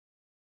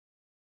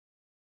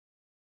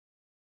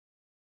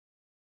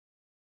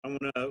I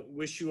want to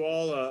wish you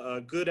all a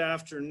good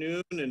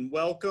afternoon and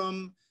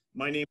welcome.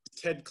 My name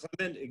is Ted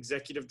Clement,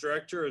 Executive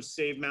Director of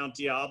Save Mount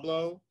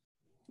Diablo.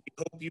 We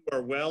hope you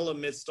are well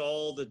amidst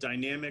all the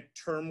dynamic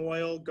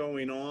turmoil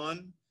going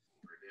on.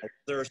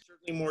 There are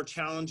certainly more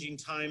challenging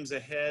times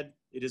ahead.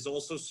 It is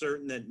also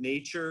certain that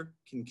nature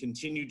can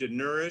continue to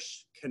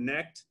nourish,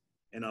 connect,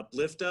 and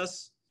uplift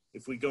us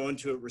if we go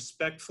into it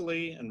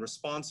respectfully and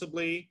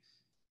responsibly,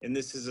 and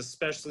this is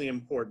especially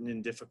important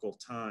in difficult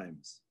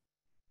times.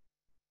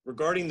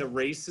 Regarding the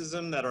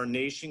racism that our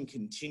nation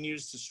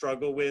continues to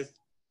struggle with,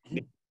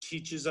 it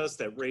teaches us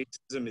that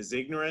racism is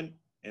ignorant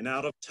and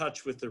out of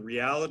touch with the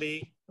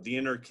reality of the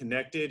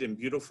interconnected and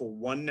beautiful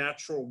one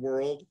natural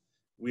world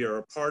we are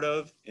a part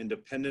of and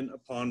dependent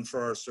upon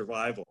for our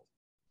survival.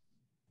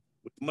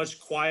 With much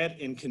quiet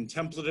and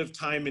contemplative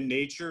time in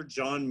nature,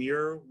 John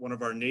Muir, one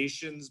of our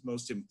nation's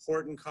most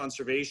important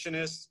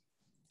conservationists,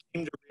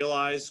 came to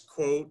realize,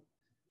 quote,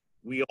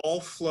 "We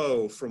all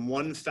flow from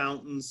one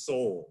fountain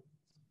soul,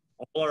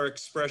 all are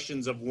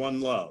expressions of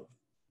one love.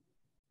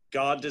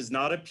 God does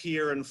not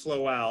appear and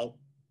flow out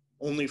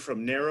only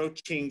from narrow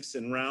chinks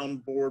and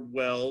round bored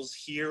wells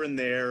here and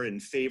there in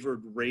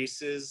favored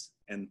races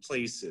and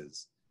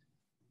places,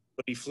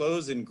 but he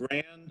flows in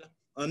grand,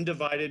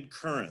 undivided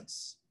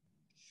currents,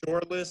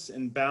 shoreless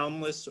and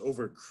boundless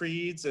over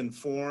creeds and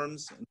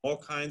forms and all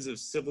kinds of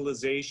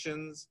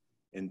civilizations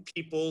and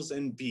peoples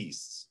and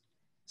beasts,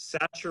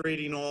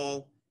 saturating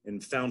all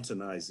and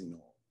fountainizing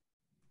all.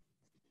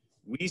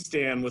 We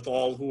stand with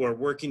all who are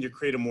working to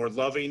create a more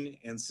loving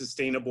and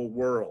sustainable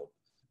world,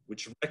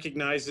 which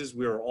recognizes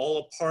we are all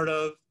a part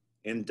of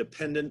and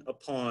dependent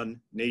upon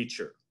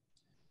nature.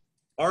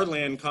 Our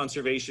land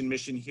conservation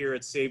mission here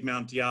at Save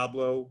Mount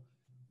Diablo,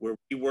 where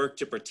we work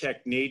to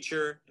protect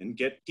nature and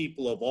get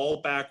people of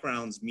all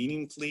backgrounds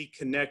meaningfully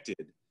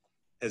connected,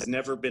 has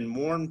never been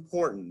more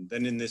important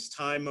than in this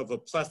time of a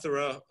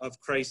plethora of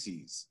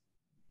crises.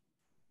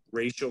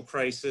 Racial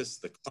crisis,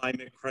 the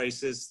climate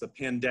crisis, the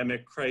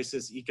pandemic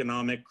crisis,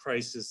 economic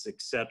crisis,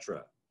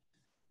 etc.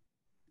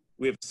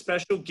 We have a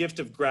special gift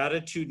of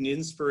gratitude and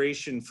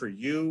inspiration for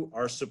you,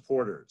 our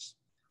supporters.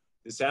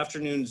 This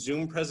afternoon's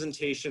Zoom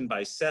presentation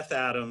by Seth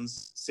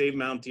Adams, Save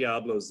Mount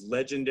Diablo's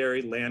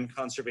legendary land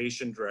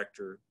conservation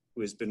director,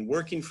 who has been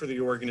working for the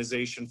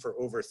organization for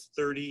over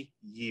 30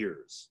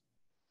 years.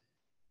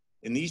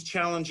 In these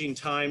challenging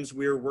times,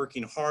 we are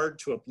working hard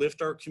to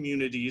uplift our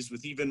communities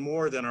with even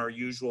more than our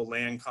usual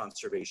land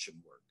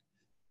conservation work,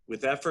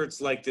 with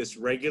efforts like this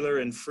regular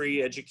and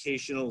free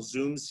educational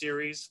Zoom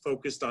series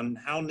focused on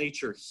how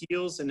nature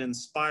heals and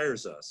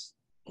inspires us,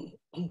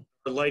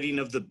 the lighting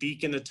of the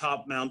beacon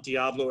atop Mount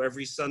Diablo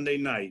every Sunday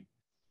night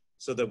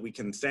so that we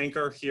can thank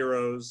our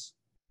heroes,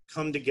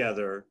 come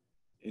together,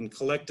 and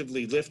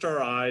collectively lift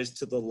our eyes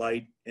to the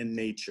light and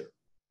nature.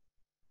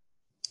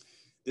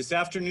 This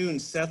afternoon,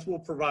 Seth will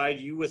provide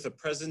you with a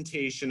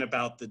presentation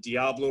about the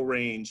Diablo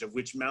Range, of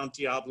which Mount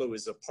Diablo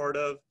is a part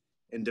of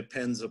and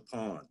depends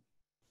upon.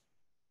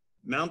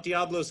 Mount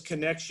Diablo's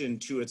connection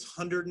to its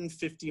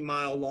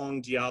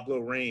 150-mile-long Diablo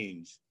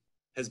Range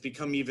has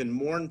become even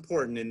more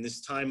important in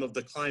this time of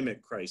the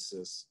climate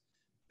crisis,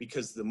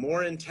 because the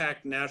more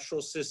intact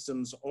natural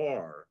systems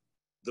are,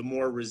 the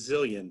more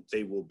resilient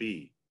they will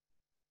be.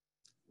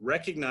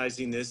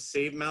 Recognizing this,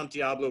 Save Mount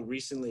Diablo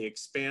recently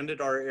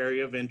expanded our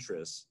area of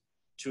interest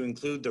to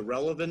include the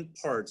relevant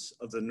parts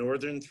of the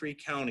northern 3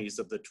 counties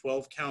of the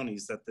 12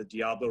 counties that the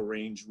Diablo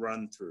Range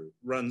runs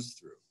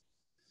through,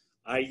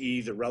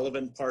 i.e. the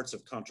relevant parts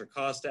of Contra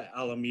Costa,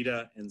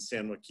 Alameda, and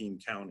San Joaquin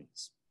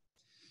counties.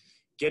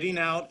 Getting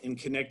out and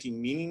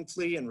connecting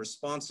meaningfully and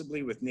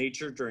responsibly with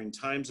nature during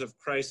times of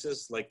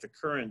crisis like the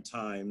current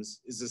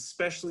times is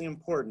especially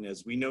important,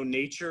 as we know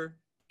nature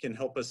can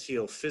help us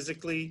heal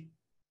physically,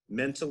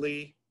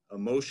 mentally,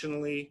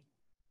 emotionally,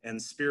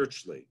 and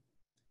spiritually.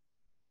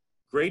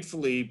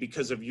 Gratefully,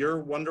 because of your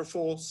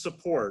wonderful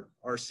support,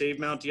 our Save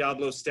Mount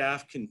Diablo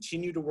staff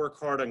continue to work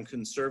hard on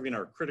conserving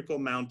our critical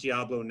Mount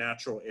Diablo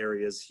natural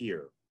areas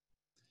here.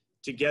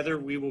 Together,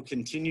 we will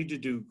continue to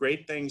do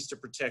great things to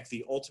protect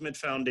the ultimate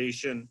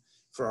foundation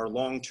for our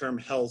long-term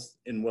health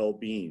and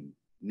well-being,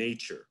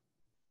 nature.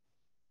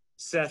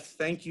 Seth,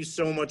 thank you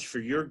so much for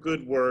your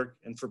good work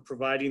and for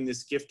providing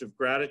this gift of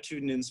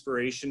gratitude and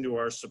inspiration to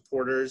our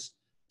supporters.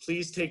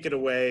 Please take it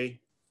away.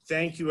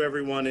 Thank you,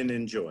 everyone, and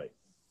enjoy.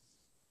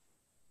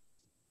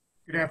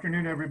 Good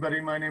afternoon, everybody.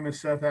 My name is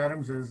Seth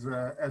Adams,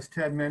 as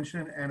Ted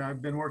mentioned, and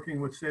I've been working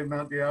with Save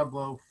Mount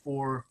Diablo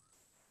for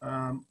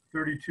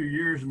 32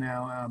 years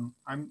now.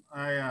 I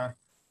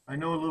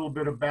know a little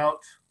bit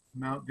about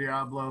Mount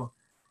Diablo,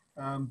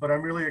 but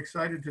I'm really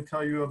excited to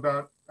tell you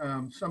about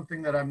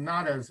something that I'm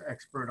not as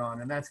expert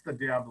on, and that's the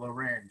Diablo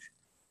Range.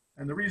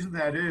 And the reason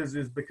that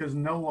is because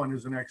no one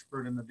is an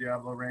expert in the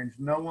Diablo Range.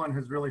 No one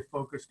has really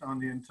focused on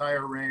the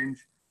entire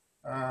range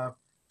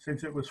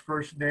since it was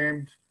first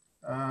named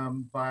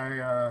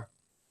by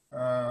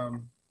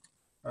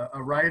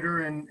a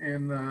writer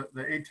in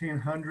the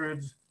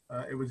 1800s.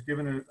 It was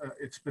given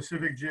its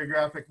specific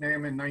geographic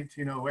name in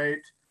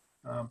 1908.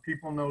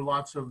 People know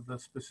lots of the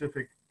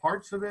specific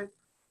parts of it,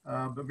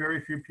 but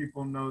very few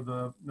people know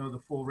the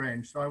full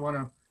range. So I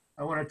want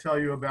to tell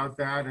you about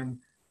that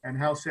and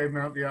how Save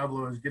Mount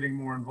Diablo is getting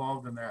more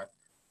involved in that.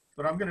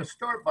 But I'm going to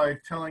start by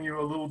telling you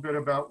a little bit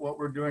about what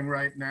we're doing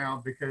right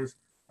now, because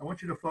I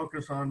want you to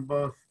focus on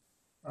both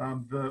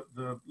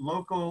the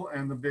local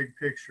and the big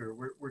picture.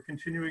 We're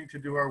continuing to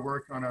do our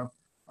work on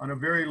a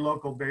very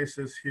local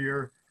basis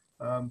here,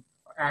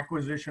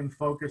 acquisition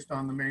focused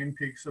on the main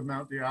peaks of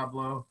Mount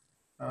Diablo,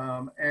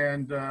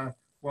 and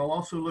while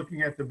also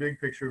looking at the big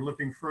picture,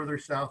 looking further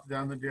south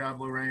down the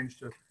Diablo Range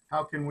to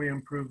how can we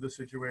improve the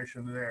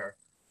situation there.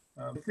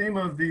 The theme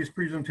of these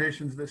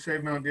presentations that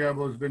Save Mount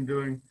Diablo has been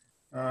doing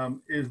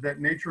is that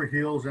nature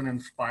heals and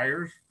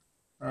inspires.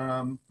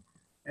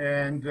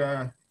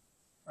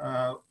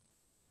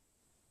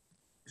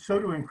 So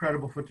do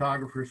incredible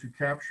photographers who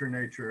capture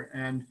nature.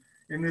 And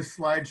in this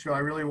slideshow, I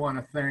really want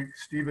to thank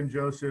Stephen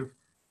Joseph,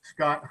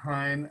 Scott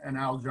Hine, and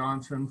Al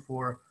Johnson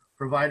for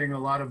providing a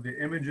lot of the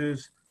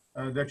images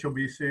that you'll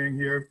be seeing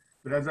here.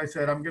 But as I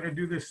said, I'm going to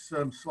do this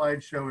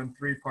slideshow in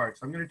 3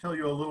 parts. I'm going to tell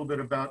you a little bit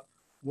about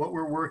what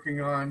we're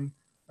working on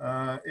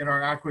in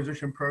our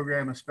acquisition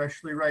program,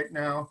 especially right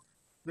now.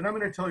 Then I'm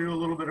going to tell you a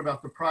little bit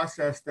about the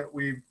process that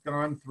we've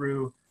gone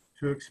through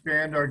to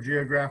expand our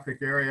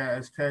geographic area,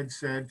 as Ted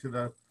said, to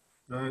the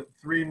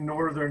 3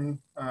 northern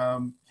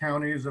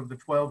counties of the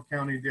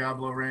 12-county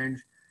Diablo Range.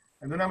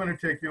 And then I'm going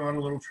to take you on a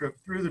little trip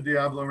through the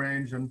Diablo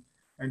Range and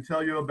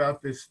tell you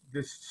about this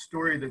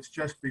story that's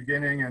just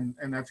beginning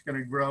and that's going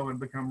to grow and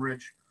become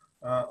rich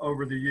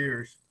over the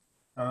years.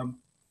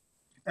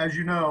 As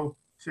you know,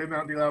 Save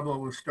Mount Diablo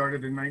was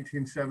started in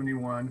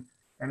 1971.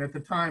 And at the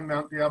time,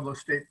 Mount Diablo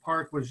State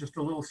Park was just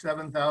a little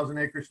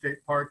 7,000-acre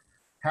state park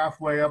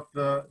halfway up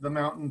the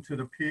mountain to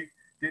the peak.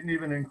 Didn't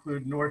even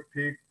include North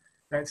Peak.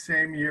 That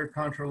same year,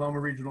 Contra Loma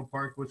Regional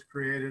Park was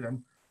created,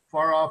 and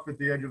far off at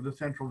the edge of the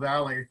Central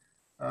Valley,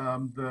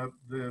 the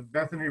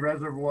Bethany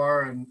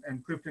Reservoir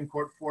and Clifton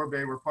Court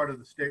Forebay were part of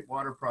the State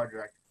Water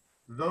Project.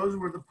 Those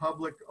were the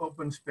public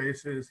open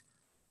spaces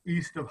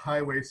east of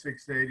Highway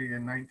 680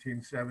 in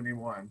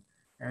 1971.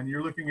 And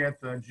you're looking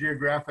at the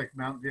geographic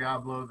Mount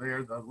Diablo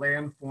there, the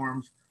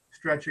landforms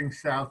stretching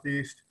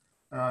southeast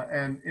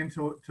and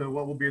into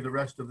what will be the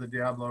rest of the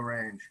Diablo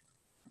Range.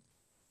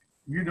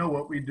 You know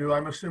what we do.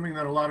 I'm assuming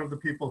that a lot of the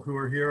people who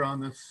are here on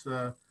this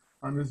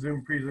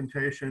Zoom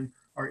presentation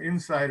are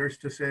insiders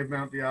to Save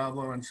Mount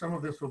Diablo, and some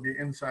of this will be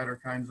insider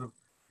kinds of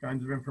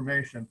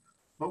information.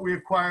 But we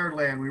acquire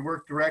land. We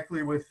work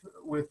directly with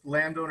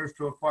landowners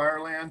to acquire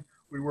land.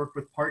 We work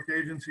with park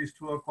agencies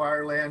to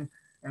acquire land,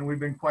 and we've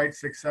been quite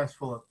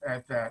successful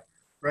at that.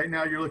 Right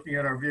now, you're looking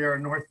at our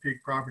Vieira North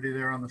Peak property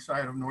there on the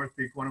side of North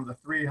Peak, one of the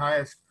 3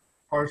 highest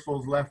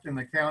parcels left in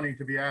the county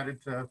to be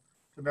added to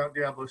Mount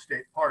Diablo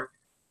State Park.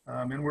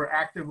 And we're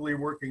actively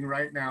working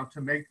right now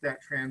to make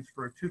that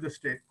transfer to the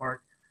state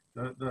park.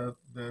 The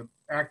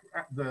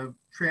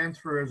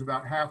transfer is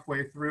about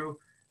halfway through,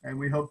 and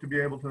we hope to be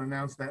able to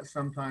announce that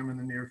sometime in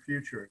the near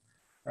future.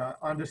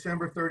 On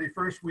December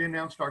 31st, we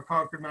announced our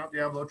Concord Mount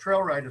Diablo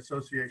Trail Ride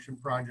Association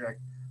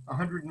project,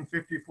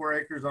 154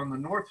 acres on the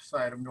north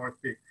side of North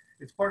Peak.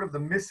 It's part of the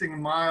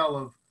missing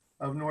mile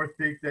of North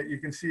Peak that you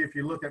can see if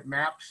you look at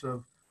maps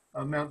of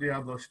Mount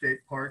Diablo State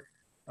Park.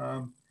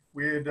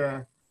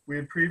 We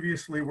had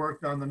previously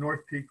worked on the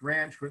North Peak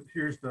Ranch.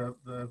 Here's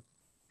the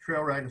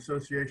Trail Ride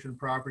Association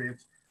property.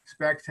 It's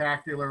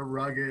spectacular,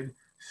 rugged,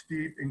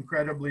 steep,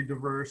 incredibly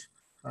diverse,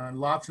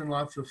 lots and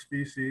lots of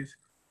species.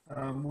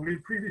 We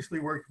had previously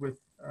worked with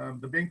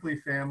the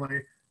Binkley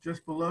family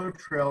just below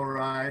Trail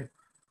Ride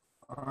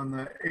on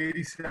the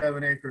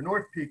 87-acre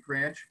North Peak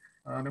Ranch.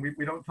 And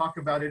we don't talk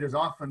about it as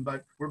often,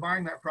 but we're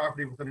buying that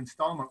property with an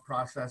installment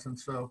process. And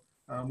so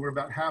we're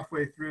about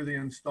halfway through the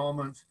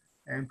installments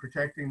and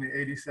protecting the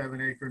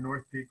 87-acre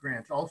North Peak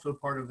Ranch, also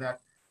part of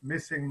that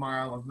missing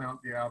mile of Mount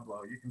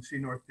Diablo. You can see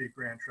North Peak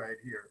Ranch right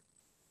here.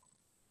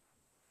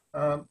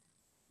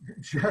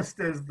 Just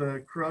as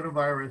the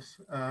coronavirus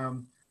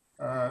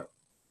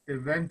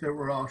event that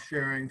we're all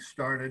sharing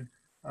started,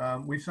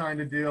 we signed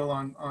a deal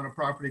on a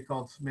property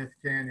called Smith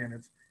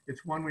Canyon.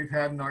 It's one we've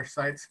had in our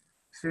sights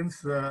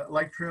since,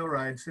 like Trail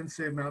Ride, since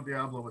Save Mount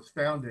Diablo was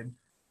founded.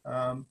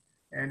 And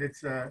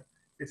it's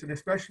an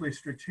especially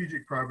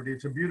strategic property.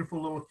 It's a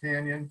beautiful little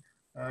canyon.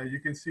 You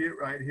can see it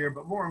right here,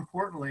 but more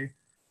importantly,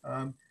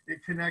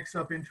 it connects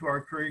up into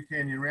our Curry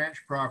Canyon Ranch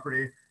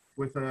property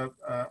with a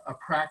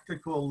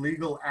practical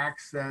legal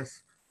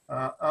access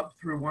up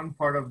through one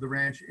part of the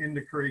ranch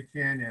into Curry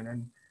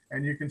Canyon.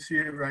 And you can see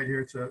it right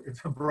here.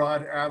 It's a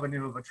broad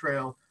avenue of a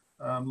trail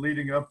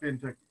leading up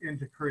into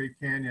Curry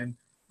Canyon.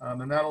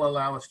 And that'll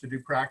allow us to do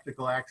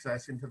practical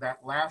access into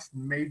that last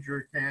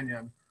major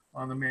canyon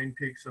on the main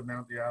peaks of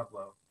Mount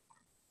Diablo.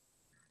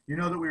 You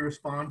know that we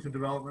respond to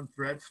development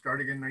threats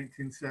starting in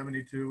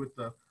 1972 with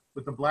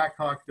the Black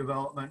Hawk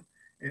development.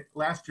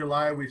 Last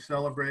July, we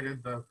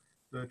celebrated the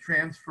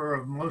transfer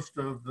of most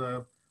of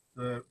the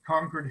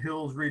Concord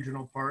Hills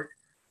Regional Park.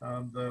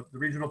 The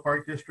Regional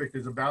Park District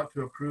is about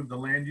to approve the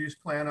land use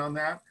plan on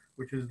that,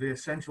 which is the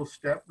essential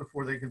step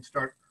before they can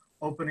start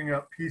opening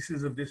up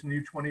pieces of this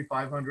new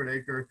 2,500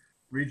 acre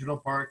regional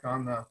park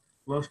on the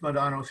Los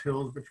Medanos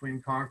Hills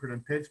between Concord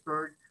and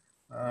Pittsburgh.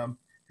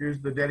 Here's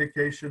the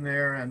dedication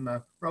there, and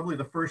probably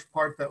the first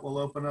part that will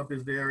open up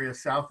is the area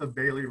south of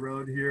Bailey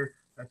Road here.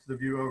 That's the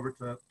view over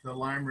to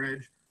Lime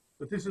Ridge.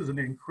 But this is an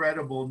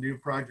incredible new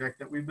project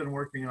that we've been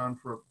working on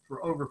for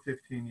over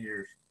 15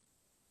 years.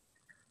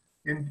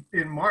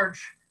 In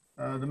March,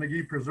 the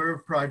McGee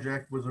Preserve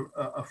project was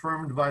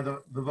affirmed by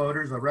the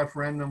voters. A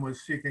referendum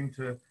was seeking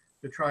to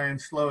try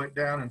and slow it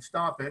down and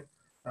stop it.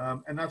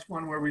 And that's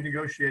one where we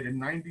negotiated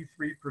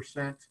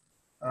 93%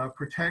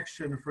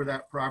 protection for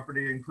that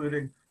property,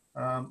 including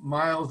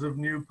miles of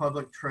new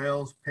public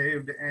trails,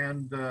 paved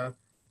and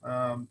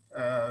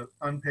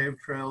unpaved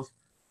trails.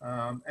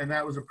 And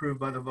that was approved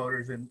by the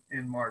voters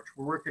in March.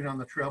 We're working on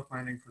the trail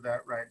planning for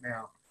that right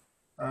now.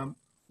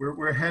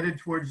 We're headed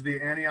towards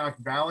the Antioch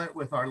ballot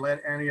with our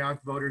Let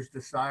Antioch Voters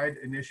Decide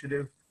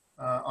initiative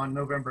on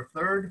November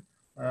 3rd.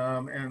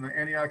 And the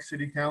Antioch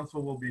City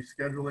Council will be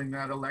scheduling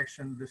that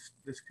election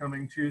this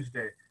coming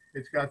Tuesday.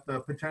 It's got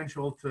the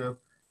potential to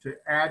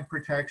add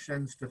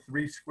protections to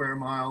 3 square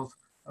miles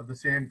of the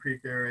Sand Creek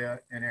area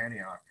in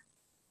Antioch.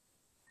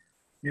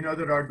 You know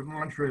that our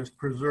mantra is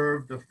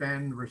preserve,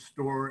 defend,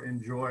 restore,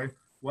 enjoy.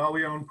 While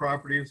we own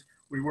properties,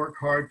 we work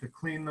hard to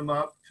clean them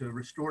up, to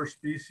restore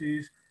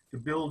species, to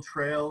build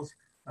trails,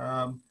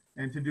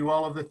 and to do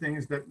all of the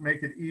things that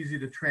make it easy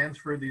to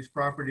transfer these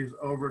properties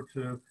over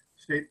to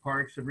state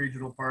parks and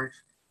regional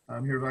parks.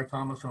 Here's our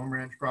Thomas Home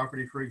Ranch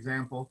property, for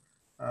example.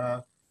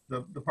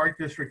 The Park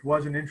District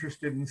wasn't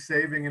interested in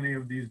saving any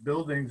of these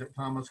buildings at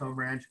Thomas Home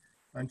Ranch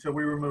until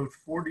we removed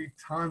 40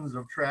 tons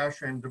of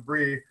trash and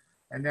debris,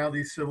 and now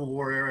these Civil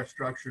War era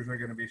structures are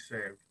going to be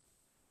saved.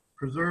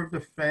 Preserve,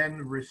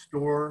 defend,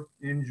 restore,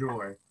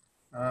 enjoy.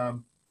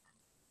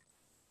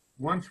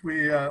 Once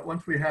we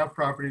have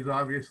properties,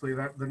 obviously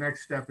the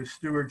next step is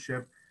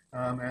stewardship,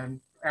 and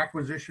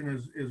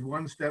acquisition is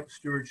one step,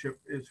 stewardship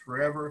is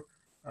forever.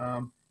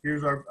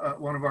 Here's our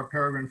one of our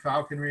peregrine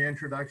falcon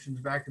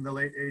reintroductions back in the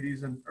late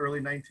 80s and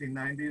early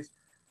 1990s.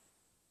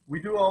 We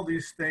do all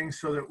these things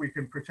so that we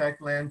can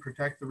protect land,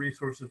 protect the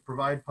resources,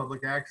 provide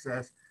public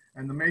access.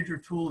 And the major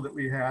tool that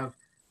we have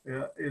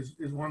is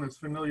one that's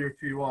familiar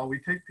to you all. We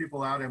take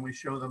people out and we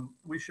show them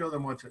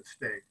what's at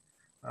stake.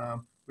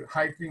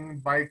 Hiking,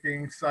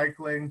 biking,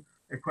 cycling,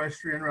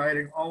 equestrian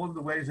riding, all of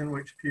the ways in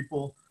which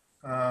people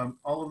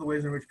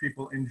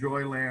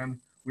enjoy land.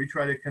 We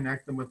try to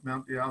connect them with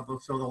Mount Diablo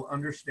so they'll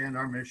understand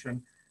our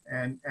mission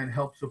and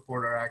help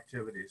support our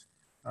activities.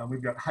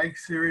 We've got hike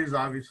series.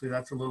 Obviously,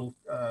 that's a little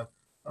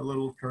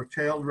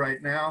curtailed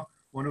right now.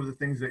 One of the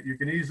things that you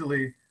can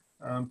easily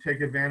take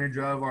advantage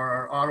of are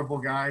our audible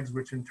guides,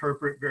 which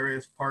interpret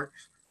various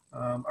parks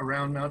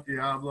around Mount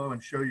Diablo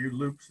and show you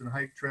loops and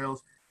hike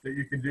trails that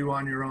you can do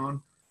on your own.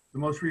 The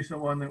most recent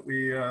one that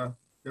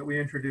we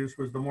introduced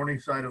was the Morning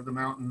Side of the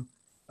Mountain,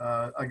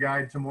 a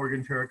guide to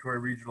Morgan Territory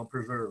Regional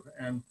Preserve.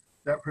 And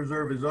that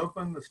preserve is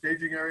open, the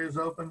staging area is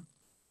open,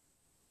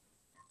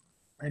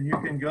 and you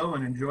can go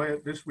and enjoy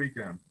it this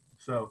weekend.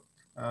 So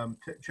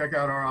check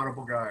out our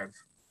audible guides.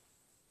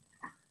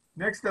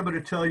 Next, I'm going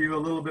to tell you a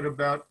little bit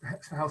about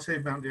how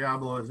Save Mount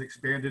Diablo has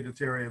expanded its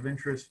area of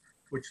interest,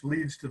 which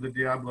leads to the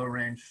Diablo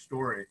Range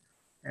story.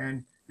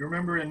 And you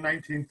remember in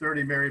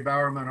 1930, Mary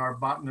Bowerman, our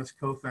botanist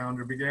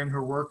co-founder, began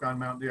her work on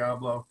Mount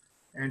Diablo,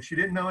 and she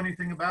didn't know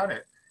anything about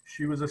it.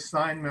 She was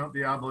assigned Mount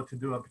Diablo to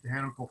do a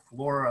botanical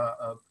flora,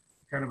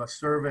 kind of a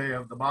survey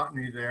of the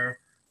botany there,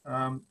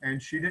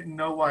 and she didn't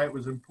know why it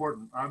was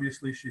important.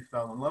 Obviously, she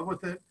fell in love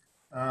with it,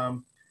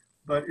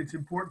 but it's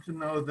important to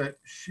know that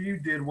she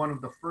did one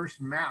of the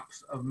first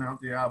maps of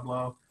Mount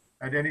Diablo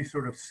at any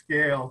sort of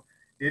scale.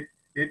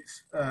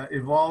 It's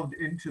evolved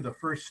into the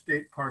first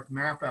state park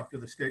map after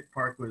the state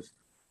park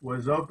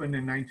was opened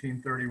in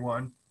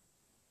 1931,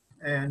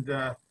 and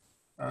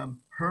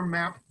her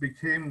map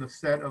became the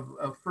set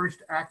of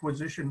first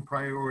acquisition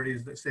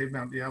priorities that Save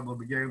Mount Diablo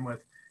began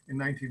with in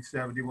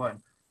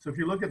 1971. So if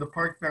you look at the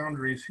park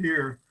boundaries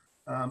here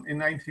in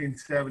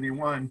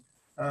 1971,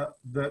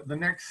 the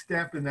next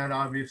step in that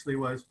obviously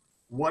was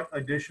what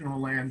additional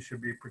land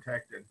should be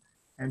protected.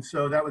 And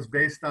so that was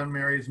based on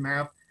Mary's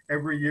map.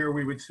 Every year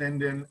we would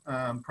send in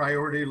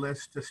priority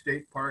lists to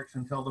state parks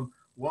and tell them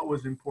what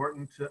was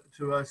important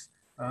to us.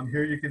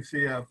 Here you can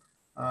see a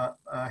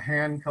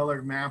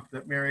hand-colored map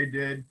that Mary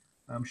did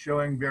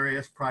showing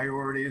various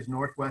priorities: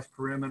 Northwest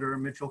Perimeter,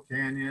 Mitchell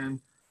Canyon,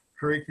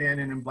 Curry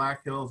Canyon and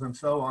Black Hills, and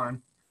so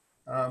on.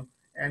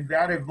 And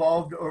that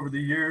evolved over the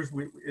years.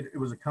 It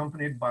was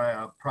accompanied by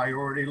a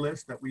priority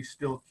list that we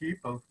still keep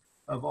of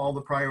all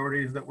the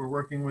priorities that we're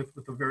working with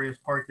the various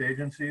park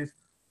agencies.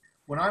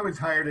 When I was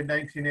hired in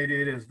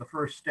 1988 as the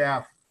first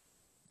staff,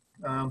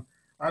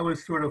 I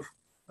was sort of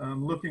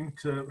looking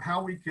to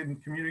how we can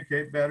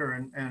communicate better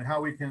and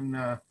how we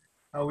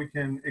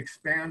can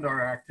expand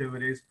our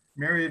activities.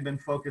 Mary had been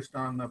focused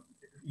on the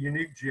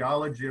unique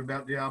geology of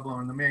Mount Diablo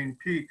and the main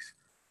peaks.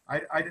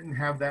 I didn't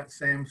have that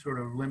same sort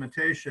of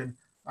limitation.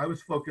 I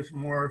was focused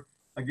more,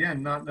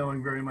 again, not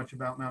knowing very much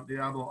about Mount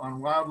Diablo, on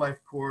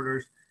wildlife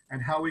corridors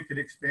and how we could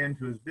expand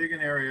to as big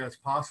an area as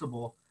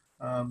possible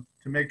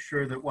to make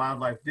sure that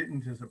wildlife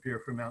didn't disappear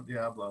from Mount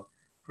Diablo.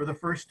 For the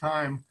first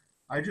time,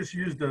 I just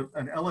used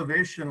an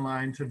elevation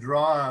line to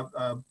draw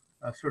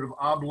a sort of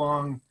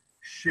oblong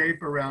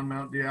shape around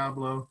Mount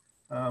Diablo,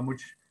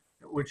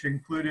 which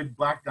included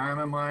black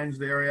diamond mines,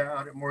 the area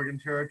out at Morgan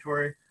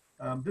Territory.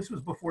 This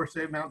was before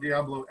Save Mount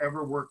Diablo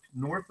ever worked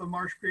north of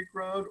Marsh Creek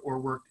Road or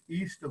worked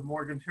east of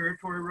Morgan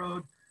Territory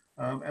Road.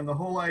 And the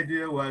whole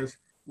idea was,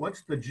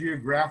 what's the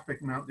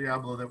geographic Mount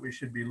Diablo that we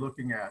should be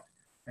looking at?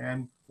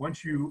 And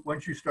once you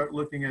start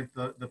looking at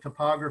the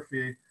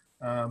topography,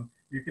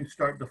 you can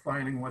start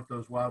defining what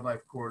those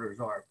wildlife corridors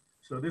are.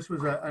 So this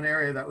was an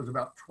area that was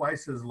about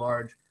twice as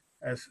large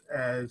as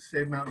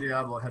Save Mount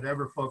Diablo had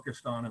ever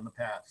focused on in the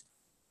past.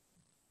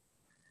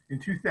 In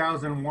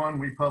 2001,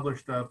 we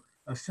published a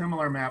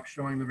similar map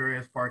showing the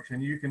various parks,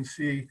 and you can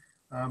see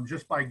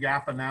just by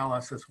gap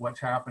analysis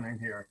what's happening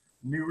here.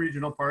 New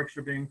regional parks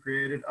are being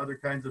created, other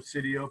kinds of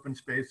city open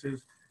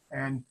spaces,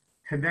 and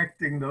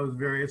connecting those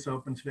various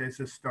open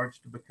spaces starts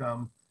to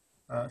become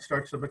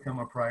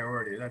a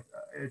priority.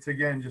 It's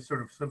again just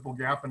sort of simple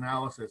gap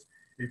analysis.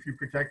 If you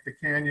protect the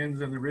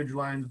canyons and the ridge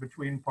lines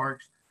between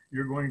parks,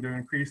 you're going to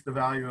increase the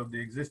value of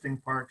the existing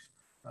parks.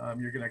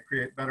 You're going to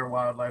create better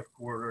wildlife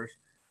corridors.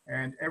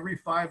 And every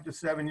 5 to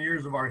 7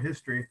 years of our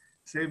history,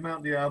 Save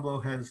Mount Diablo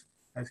has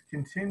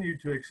continued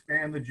to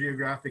expand the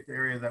geographic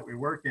area that we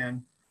work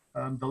in.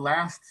 The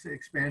last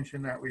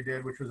expansion that we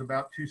did, which was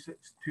about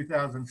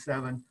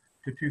 2007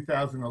 to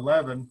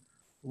 2011,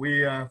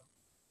 we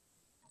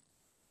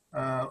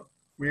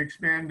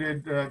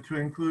expanded to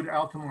include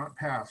Altamont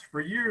Pass. For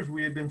years,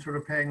 we had been sort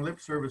of paying lip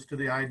service to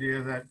the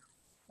idea that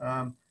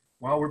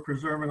while we're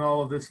preserving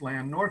all of this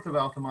land north of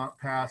Altamont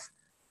Pass,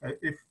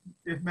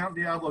 if Mount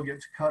Diablo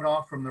gets cut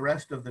off from the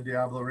rest of the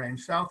Diablo Range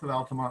south of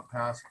Altamont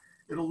Pass,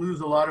 it'll lose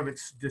a lot of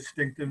its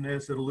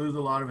distinctiveness. It'll lose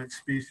a lot of its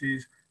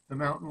species. The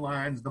mountain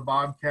lions, the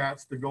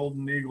bobcats, the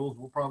golden eagles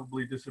will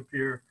probably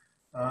disappear.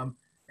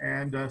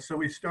 So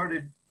we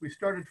started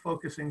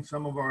focusing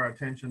some of our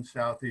attention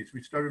southeast.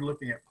 We started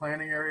looking at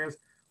planting areas.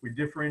 We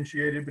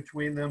differentiated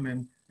between them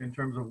in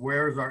terms of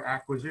where is our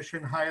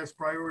acquisition highest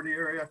priority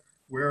area,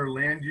 where are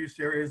land use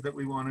areas that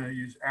we want to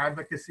use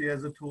advocacy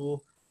as a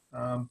tool.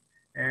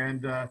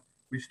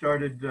 We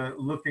started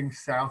looking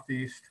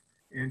southeast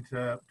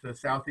into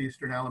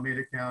southeastern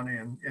Alameda County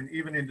and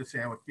even into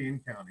San Joaquin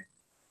County.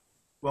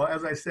 Well,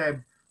 as I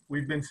said,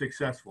 we've been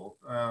successful.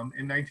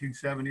 In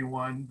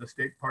 1971, the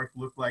state park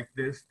looked like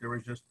this. There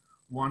was just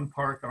one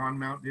park on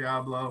Mount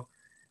Diablo.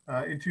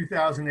 In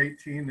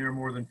 2018, there are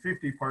more than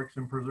 50 parks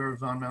and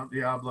preserves on Mount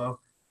Diablo.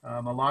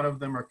 A lot of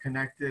them are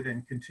connected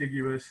and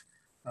contiguous.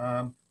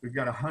 We've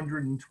got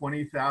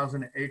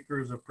 120,000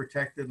 acres of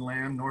protected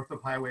land north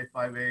of Highway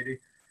 580.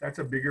 That's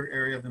a bigger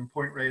area than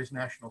Point Reyes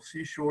National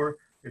Seashore.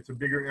 It's a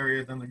bigger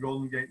area than the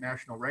Golden Gate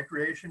National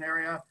Recreation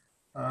Area.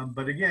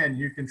 But again,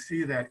 you can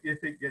see that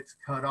if it gets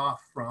cut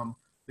off from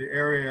the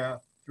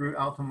area through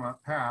Altamont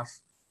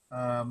Pass,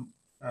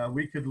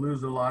 we could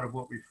lose a lot of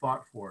what we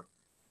fought for.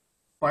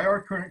 By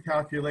our current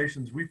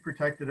calculations, we've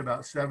protected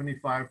about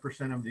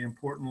 75% of the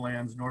important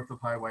lands north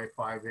of Highway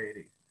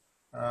 580.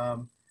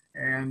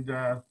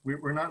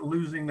 We're not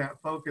losing that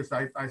focus.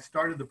 I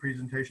started the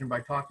presentation by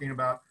talking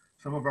about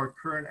some of our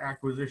current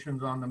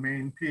acquisitions on the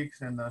main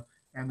peaks and the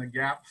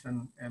gaps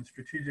and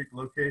strategic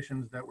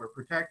locations that we're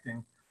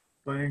protecting.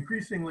 But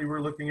increasingly,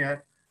 we're looking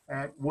at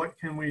what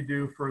can we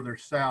do further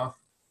south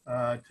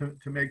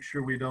to make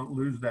sure we don't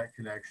lose that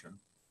connection.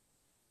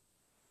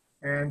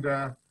 And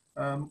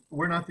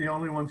we're not the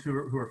only ones who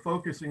are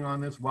focusing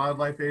on this.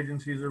 Wildlife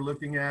agencies are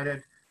looking at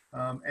it.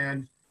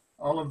 And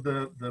all of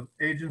the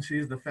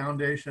agencies, the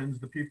foundations,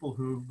 the people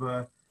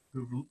who've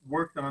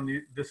worked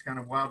on this kind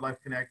of wildlife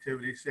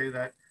connectivity say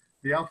that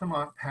the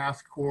Altamont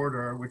Pass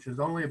corridor, which is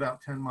only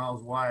about 10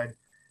 miles wide,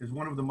 is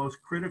one of the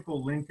most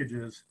critical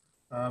linkages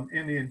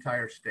in the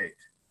entire state.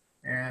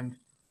 And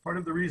part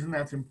of the reason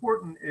that's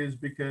important is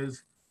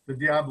because the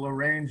Diablo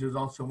Range is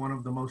also one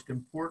of the most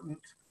important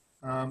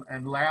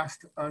and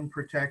last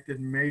unprotected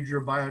major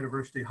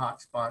biodiversity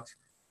hotspots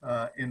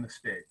in the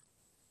state.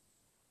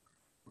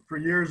 For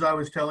years, I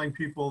was telling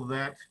people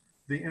that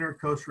the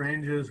Intercoast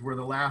Ranges were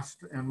the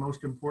last and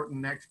most important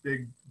next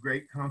big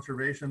great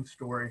conservation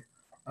story.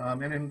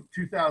 And in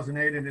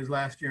 2008, in his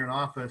last year in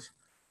office,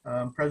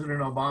 President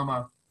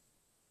Obama,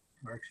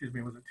 or excuse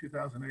me, was it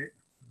 2008?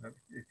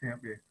 It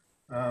can't be.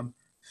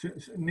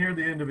 Near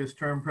the end of his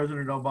term,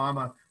 President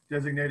Obama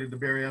designated the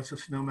Berryessa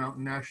Snow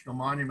Mountain National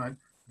Monument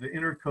the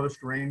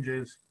Intercoast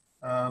Ranges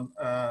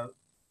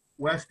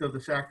west of the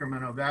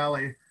Sacramento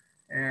Valley,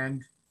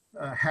 and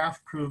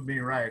half proved me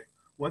right.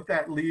 What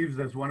that leaves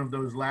as one of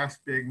those last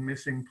big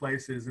missing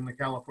places in the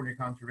California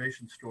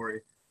conservation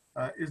story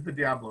is the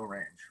Diablo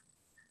Range.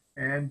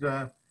 And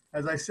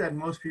as I said,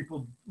 most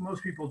people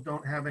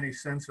don't have any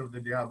sense of the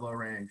Diablo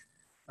Range.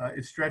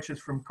 It stretches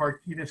from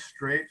Carquinez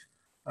Strait.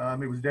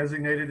 It was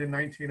designated in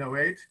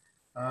 1908.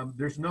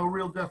 There's no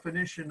real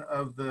definition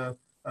of the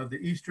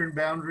eastern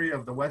boundary,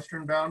 of the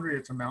western boundary.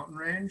 It's a mountain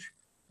range.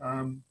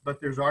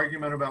 but there's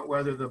argument about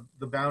whether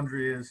the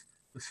boundary is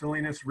the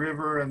Salinas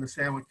River and the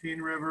San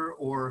Joaquin River,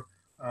 or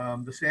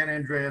the San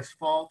Andreas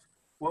Fault.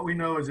 What we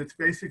know is it's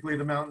basically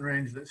the mountain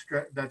range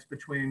that's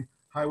between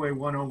Highway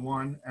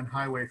 101 and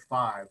Highway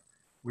 5.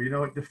 We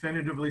know it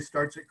definitively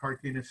starts at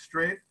Carquinez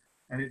Strait,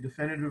 and it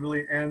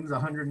definitively ends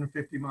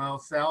 150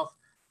 miles south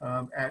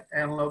at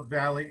Antelope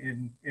Valley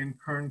in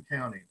Kern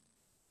County.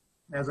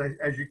 As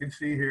you can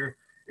see here,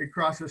 it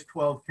crosses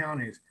 12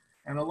 counties.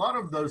 And a lot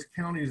of those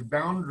counties'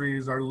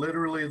 boundaries are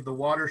literally the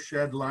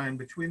watershed line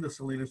between the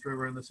Salinas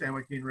River and the San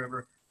Joaquin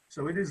River.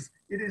 So it is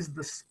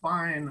the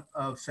spine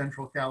of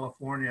Central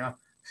California,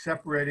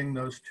 separating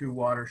those two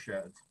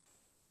watersheds.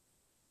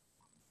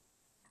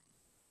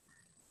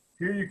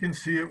 Here you can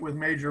see it with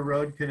major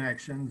road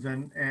connections,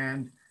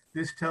 and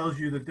this tells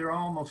you that there are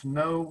almost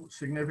no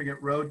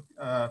significant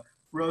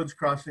roads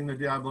crossing the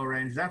Diablo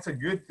Range. That's a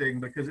good thing,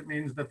 because it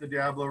means that the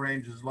Diablo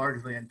Range is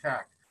largely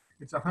intact.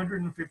 It's a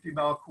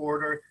 150-mile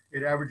corridor.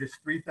 It averages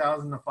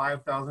 3,000 to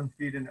 5,000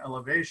 feet in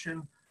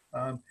elevation.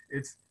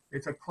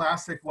 It's a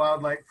classic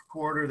wildlife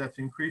corridor that's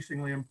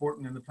increasingly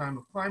important in the time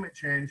of climate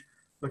change,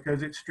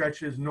 because it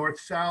stretches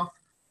north-south,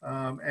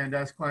 and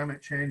as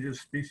climate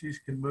changes, species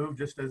can move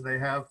just as they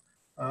have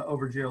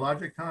over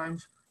geologic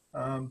times.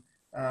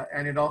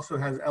 And it also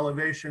has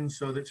elevation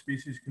so that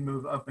species can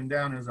move up and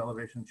down as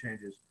elevation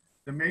changes.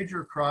 The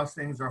major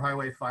crossings are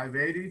Highway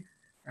 580,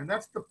 and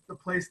that's the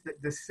place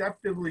that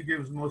deceptively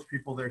gives most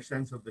people their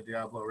sense of the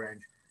Diablo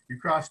Range. You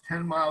cross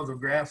 10 miles of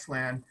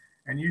grassland,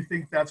 and you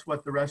think that's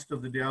what the rest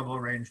of the Diablo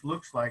Range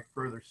looks like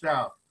further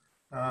south.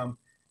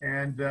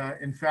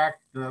 In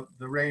fact, the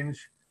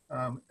range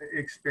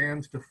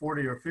expands to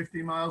 40 or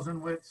 50 miles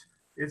in width.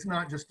 It's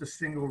not just a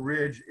single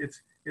ridge,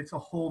 it's a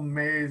whole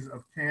maze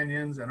of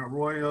canyons and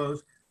arroyos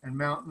and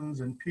mountains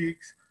and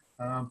peaks.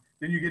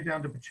 Then you get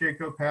down to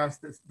Pacheco Pass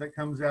that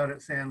comes out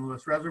at San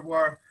Luis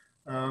Reservoir.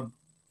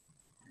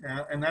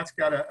 And that's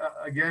got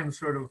again,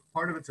 sort of,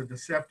 part of it's a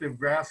deceptive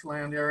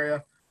grassland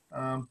area.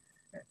 And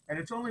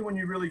it's only when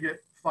you really get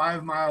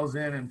 5 miles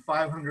in and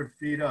 500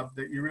 feet up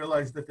that you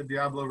realize that the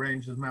Diablo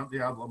Range is Mount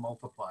Diablo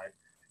multiplied.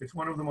 It's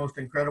one of the most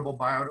incredible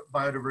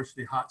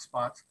biodiversity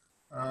hotspots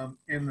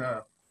in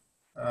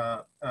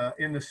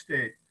the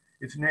state.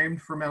 It's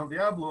named for Mount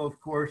Diablo, of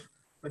course,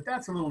 but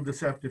that's a little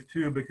deceptive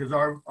too, because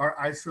our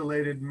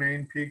isolated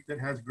main peak that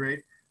has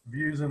great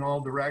views in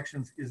all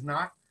directions is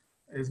not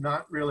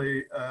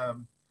really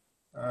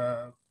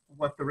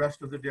what the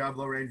rest of the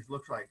Diablo Range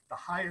looks like. The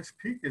highest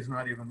peak is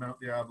not even Mount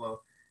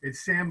Diablo.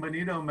 It's San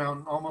Benito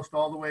Mountain, almost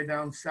all the way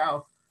down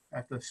south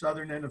at the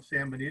southern end of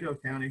San Benito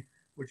County,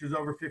 which is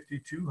over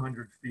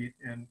 5,200 feet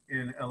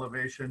in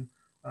elevation,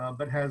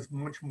 but has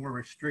much more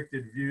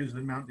restricted views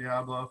than Mount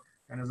Diablo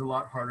and is a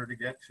lot harder to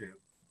get to.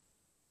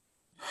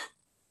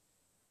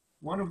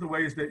 One of the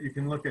ways that you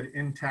can look at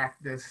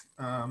intactness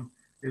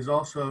is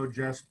also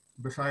just,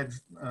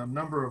 besides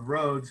number of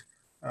roads,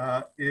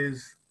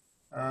 is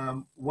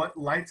what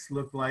lights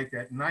look like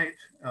at night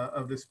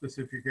of this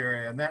specific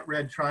area. And that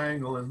red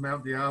triangle is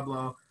Mount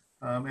Diablo,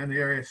 and the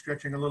area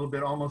stretching a little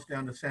bit almost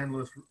down to San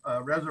Luis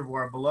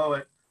Reservoir below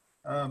it.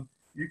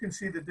 You can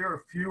see that there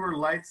are fewer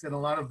lights in a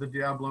lot of the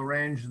Diablo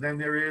Range than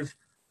there is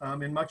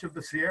in much of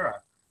the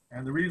Sierra.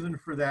 And the reason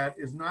for that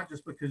is not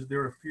just because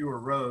there are fewer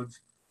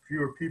roads,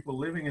 fewer people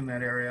living in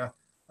that area.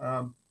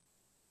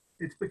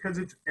 It's because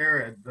it's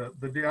arid.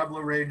 The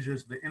Diablo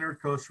Ranges, the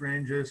intercoast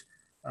ranges,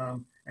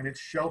 and it's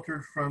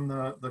sheltered from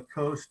the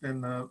coast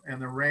and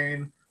the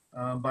rain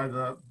by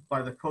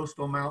the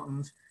coastal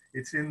mountains.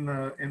 It's in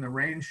the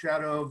rain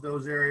shadow of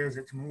those areas.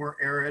 It's more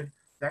arid.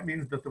 That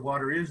means that the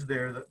water is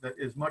there, that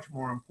is much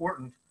more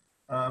important.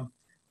 But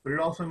it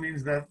also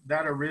means that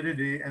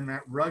aridity and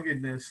that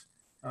ruggedness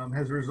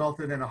has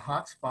resulted in a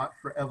hot spot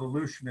for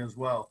evolution as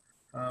well.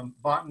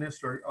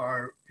 Botanists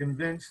are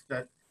convinced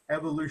that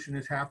evolution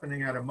is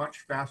happening at a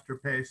much faster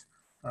pace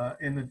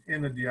in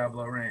the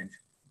Diablo Range.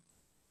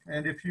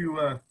 And if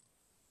you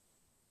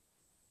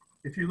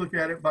look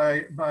at it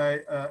by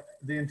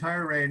the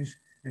entire range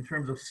in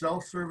terms of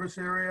self-service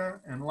area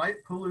and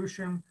light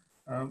pollution,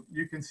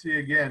 you can see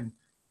again,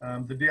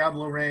 the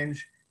Diablo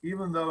Range,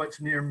 even though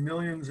it's near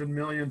millions and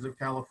millions of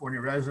California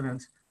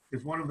residents,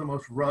 is one of the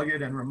most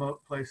rugged and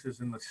remote places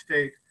in the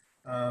state.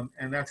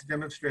 And that's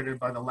demonstrated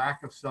by the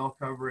lack of cell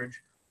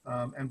coverage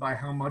and by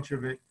how much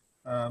of it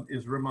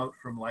is remote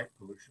from light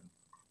pollution.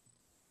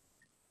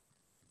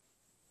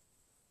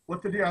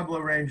 What the Diablo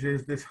Range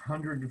is, this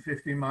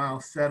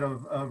 150-mile set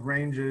of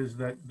ranges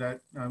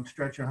that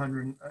stretch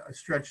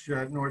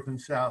north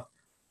and south.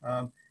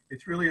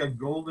 It's really a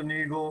golden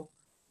eagle,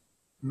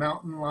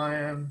 mountain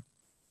lion,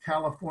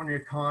 California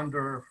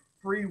condor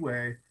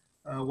freeway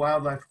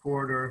wildlife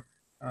corridor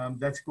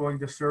that's going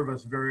to serve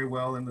us very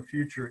well in the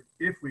future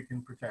if we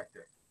can protect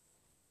it.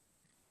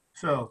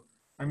 So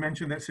I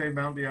mentioned that Save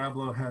Mount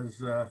Diablo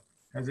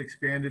has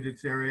expanded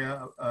its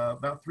area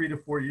about 3 to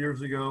 4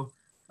 years ago.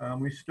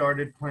 We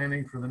started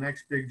planning for the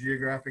next big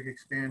geographic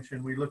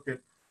expansion. We looked at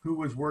who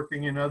was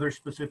working in other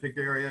specific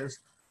areas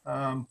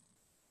and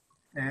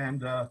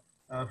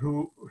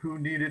who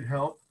needed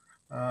help.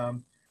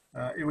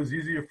 it was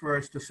easier for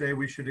us to say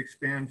we should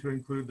expand to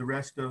include the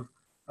rest of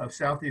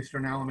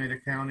southeastern Alameda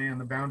County and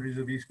the boundaries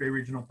of East Bay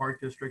Regional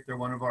Park District. They're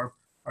one of our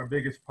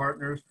biggest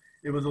partners.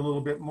 It was a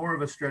little bit more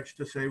of a stretch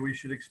to say we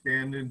should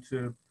expand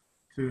into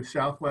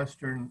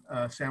southwestern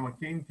San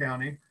Joaquin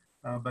County,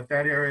 but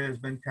that area has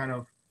been kind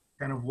of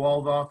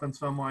walled off in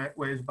some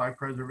ways by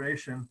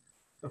preservation.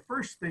 The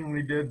first thing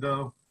we did,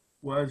 though,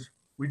 was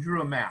we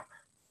drew a map.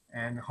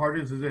 And hard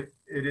as it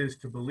is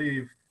to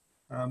believe,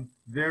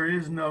 there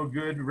is no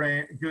good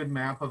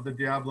map of the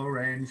Diablo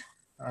Range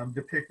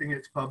depicting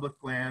its public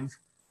lands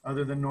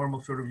other than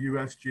normal sort of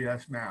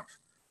USGS maps.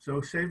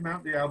 So Save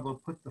Mount Diablo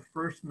put the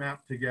first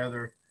map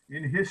together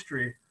in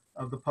history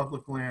of the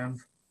public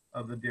lands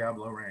of the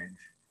Diablo Range.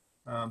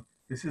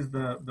 This is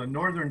the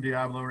northern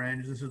Diablo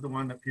Range. This is the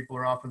one that people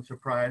are often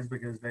surprised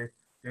because they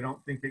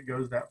don't think it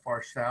goes that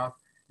far south.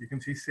 You can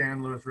see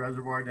San Luis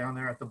Reservoir down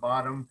there at the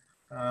bottom,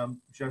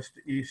 just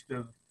east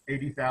of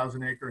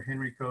 80,000 acre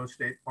Henry Coe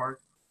State Park.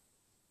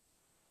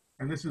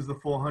 And this is the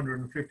full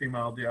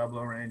 150-mile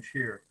Diablo Range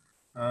here.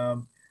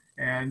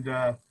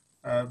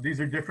 These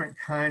are different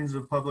kinds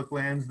of public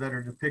lands that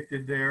are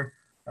depicted there.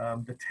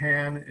 The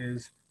tan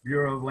is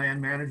Bureau of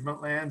Land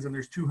Management lands, and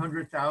there's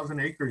 200,000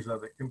 acres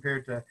of it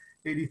compared to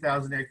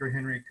 80,000 acre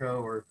Henry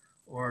Coe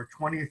or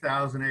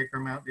 20,000 acre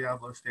Mount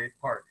Diablo State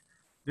Park.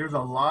 There's a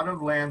lot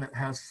of land that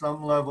has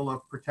some level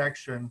of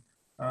protection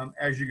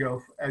as you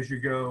go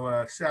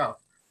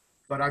south.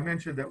 But I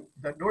mentioned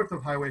that north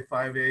of Highway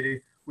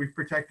 580, we've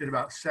protected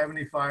about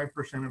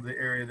 75% of the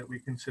area that we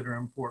consider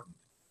important.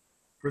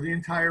 For the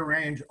entire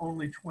range,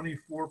 only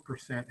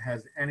 24%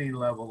 has any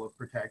level of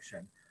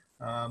protection.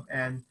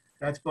 And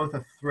that's both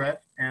a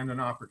threat and an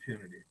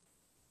opportunity.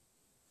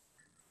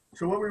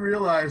 So what we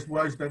realized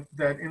was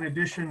that in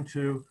addition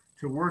to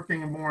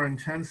working more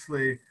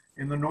intensely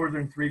in the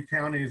northern 3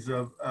 counties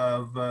of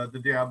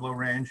the Diablo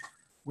Range,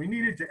 we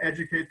needed to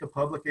educate the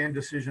public and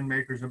decision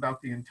makers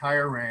about the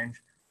entire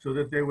range so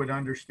that they would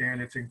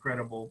understand its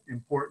incredible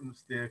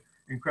importance, the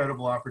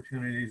incredible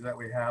opportunities that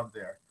we have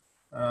there.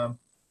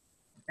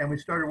 And we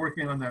started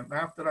working on that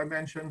map that I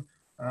mentioned.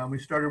 We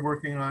started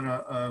working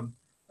on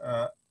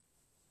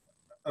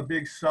a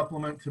big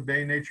supplement to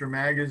Bay Nature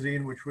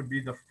magazine, which would be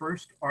the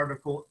first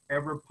article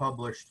ever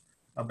published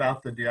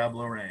about the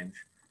Diablo Range.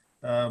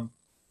 To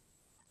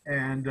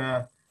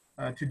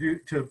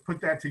put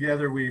that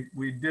together,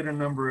 we did a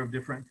number of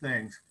different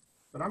things.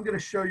 But I'm going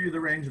to show you the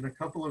range in a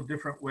couple of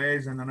different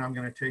ways, and then I'm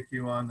going to take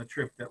you on the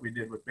trip that we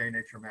did with Bay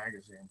Nature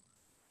magazine.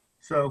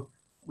 So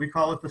we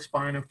call it the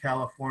spine of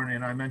California,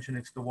 and I mentioned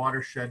it's the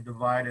watershed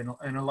divide,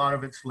 and a lot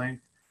of its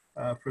length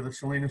for the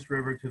Salinas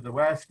River to the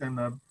west and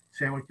the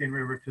San Joaquin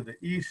River to the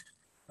east.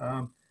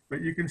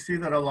 But you can see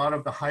that a lot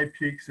of the high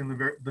peaks in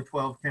the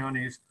 12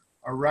 counties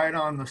are right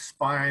on the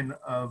spine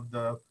of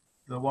the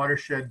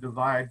watershed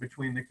divide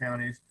between the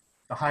counties.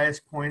 The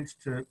highest points,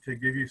 to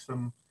give you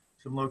some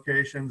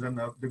locations, and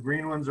the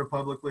green ones are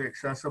publicly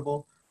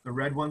accessible. The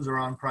red ones are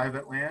on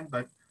private land,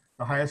 but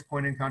the highest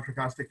point in Contra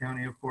Costa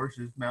County, of course,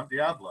 is Mount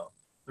Diablo,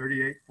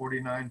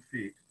 3,849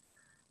 feet.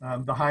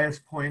 The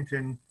highest point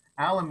in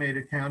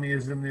Alameda County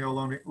is in the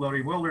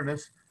Ohlone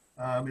Wilderness.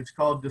 It's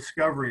called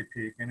Discovery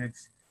Peak, and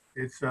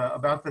it's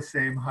about the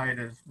same height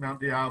as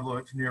Mount Diablo.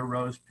 It's near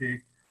Rose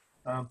Peak.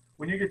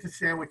 When you get to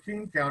San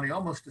Joaquin County,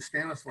 almost to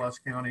Stanislaus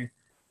County,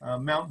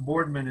 Mount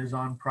Boardman is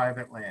on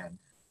private land.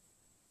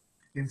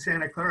 In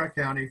Santa Clara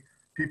County,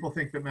 people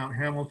think that Mount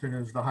Hamilton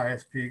is the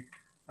highest peak,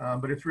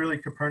 but it's really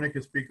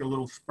Copernicus Peak, a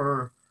little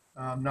spur,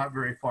 not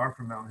very far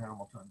from Mount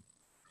Hamilton.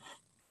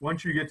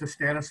 Once you get to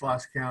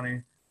Stanislaus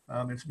County,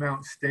 it's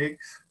Mount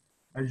Stakes.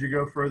 As you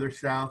go further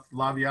south,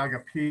 La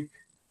Viaga Peak.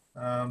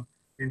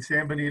 In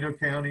San Benito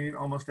County,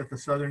 almost at the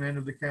southern end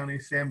of the county,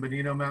 San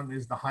Benito Mountain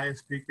is the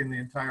highest peak in the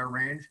entire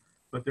range,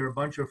 but there are a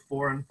bunch of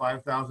 4,000 and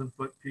 5,000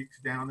 foot peaks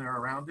down there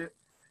around it.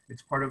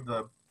 It's part of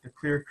the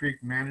Clear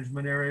Creek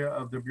management area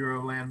of the Bureau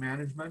of Land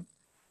Management.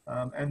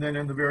 And then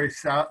in the very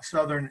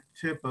southern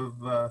tip of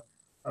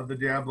the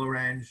Diablo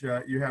Range,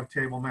 you have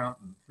Table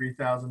Mountain,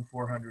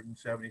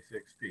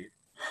 3,476 feet.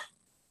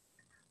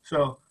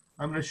 So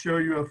I'm going to show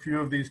you a few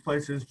of these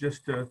places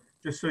just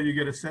so you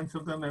get a sense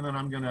of them, and then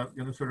I'm going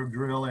to sort of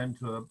drill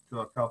into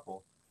a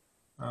couple.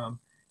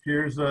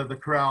 Here's the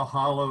Corral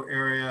Hollow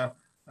area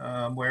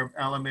where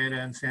Alameda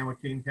and San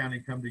Joaquin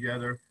County come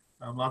together.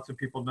 Lots of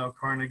people know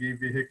Carnegie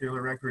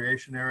Vehicular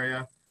Recreation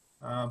Area,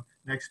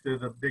 next to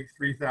the big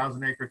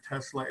 3,000 acre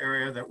Tesla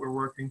area that we're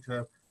working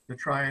to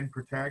try and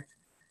protect.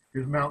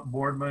 Here's Mount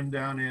Boardman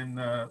down in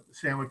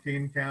San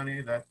Joaquin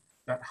County, that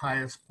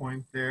highest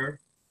point there.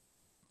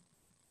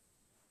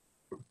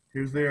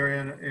 Here's the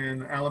area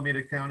in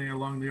Alameda County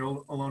along the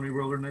Ohlone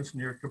Wilderness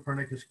near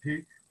Copernicus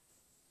Peak.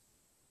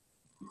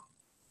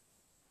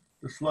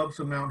 The slopes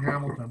of Mount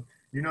Hamilton.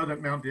 You know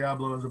that Mount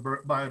Diablo is a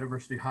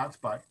biodiversity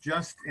hotspot.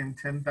 Just in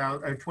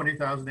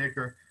 20,000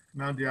 acre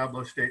Mount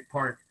Diablo State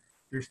Park,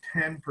 there's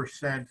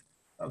 10%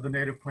 of the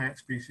native plant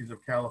species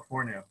of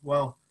California.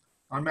 Well,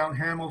 on Mount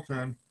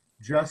Hamilton,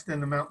 just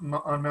on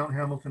Mount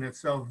Hamilton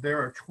itself, there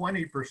are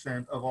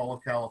 20% of all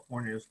of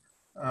California's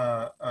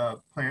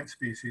plant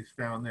species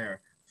found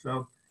there.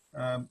 So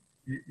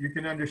you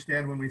can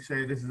understand when we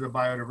say this is a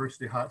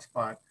biodiversity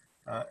hotspot,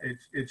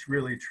 it's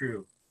really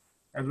true.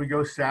 As we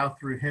go south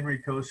through Henry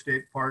Coe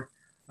State Park,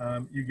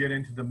 you get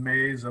into the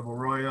maze of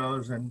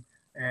arroyos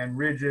and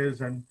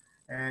ridges, and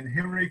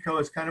Henry Coe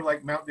is kind of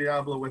like Mount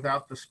Diablo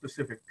without the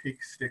specific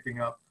peaks sticking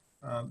up.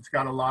 It's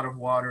got a lot of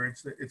water.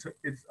 It's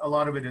a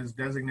lot of it is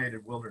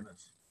designated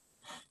wilderness.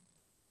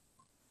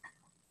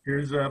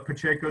 Here's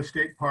Pacheco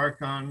State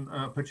Park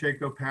on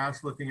Pacheco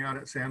Pass, looking out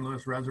at San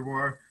Luis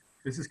Reservoir.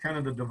 This is kind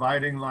of the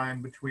dividing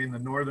line between the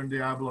northern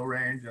Diablo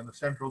Range and the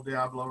central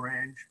Diablo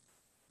Range.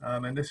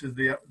 And this is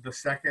the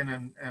second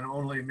and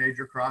only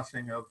major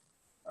crossing of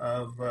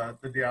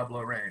the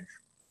Diablo Range.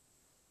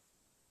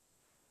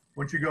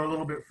 Once you go a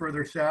little bit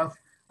further south,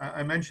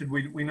 I mentioned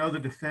we know the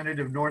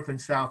definitive north and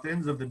south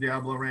ends of the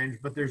Diablo Range,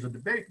 but there's a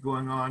debate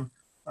going on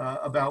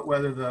about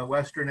whether the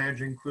western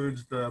edge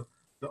includes the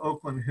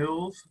Oakland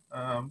Hills.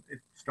 It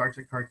starts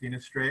at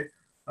Carquinez Strait,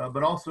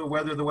 but also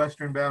whether the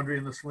western boundary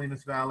in the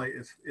Salinas Valley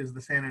is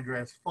the San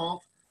Andreas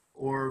Fault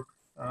or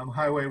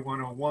Highway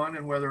 101,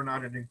 and whether or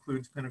not it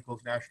includes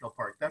Pinnacles National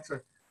Park.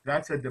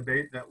 That's a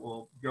debate that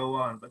will go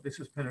on, but this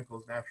is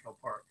Pinnacles National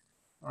Park.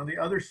 On the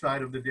other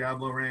side of the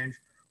Diablo Range,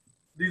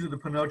 these are the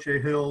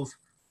Pinoche Hills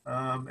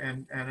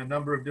and a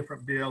number of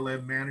different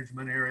BLM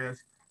management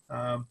areas.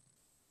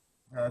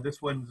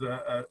 This one's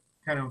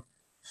kind of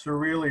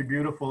surreally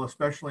beautiful,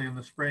 especially in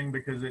the spring,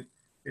 because it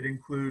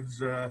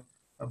includes a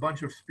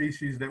bunch of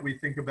species that we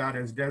think about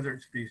as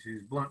desert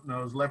species,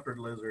 blunt-nosed leopard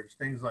lizards,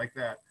 things like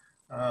that.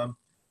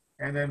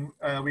 And then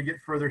we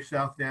get further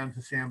south down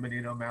to San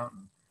Benito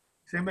Mountain.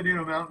 San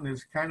Benito Mountain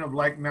is kind of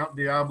like Mount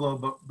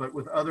Diablo, but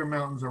with other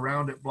mountains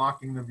around it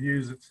blocking the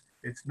views.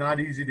 It's not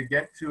easy to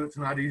get to. It's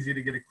not easy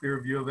to get a clear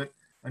view of it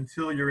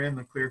until you're in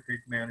the Clear Creek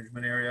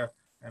Management Area.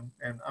 And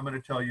I'm going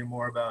to tell you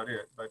more about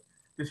it. But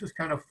this is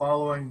kind of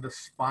following the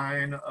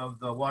spine of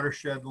the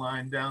watershed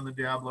line down the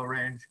Diablo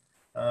Range.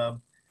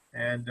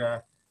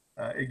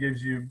 It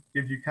gives you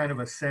kind of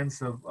a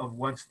sense of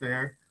what's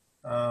there.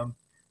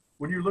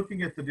 When you're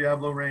looking at the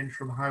Diablo Range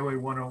from Highway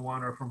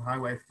 101 or from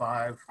Highway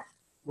 5,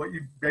 what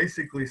you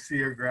basically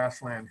see are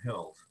grassland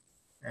hills.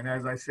 And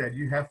as I said,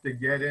 you have to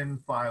get in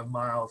 5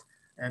 miles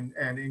and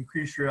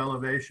increase your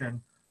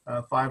elevation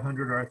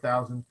 500 or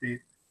 1,000 feet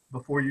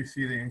before you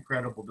see the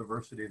incredible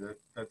diversity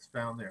that's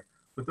found there.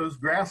 But those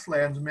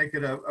grasslands make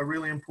it a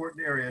really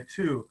important area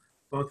too,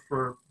 both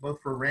for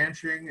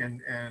ranching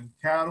and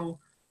cattle,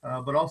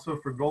 but also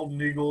for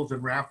golden eagles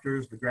and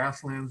raptors. The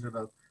grasslands are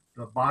the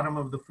bottom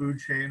of the food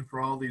chain for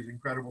all these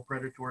incredible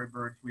predatory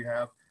birds we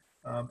have.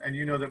 And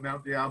you know that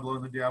Mount Diablo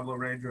and the Diablo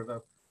Range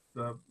are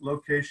the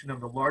location of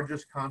the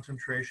largest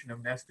concentration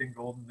of nesting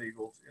golden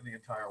eagles in the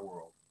entire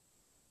world.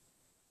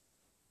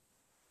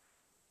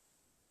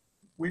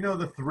 We know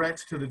the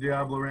threats to the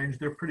Diablo Range.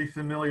 They're pretty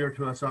familiar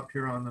to us up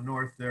here on the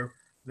north. They're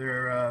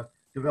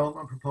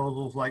development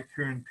proposals like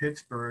here in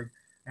Pittsburgh.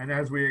 And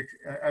as we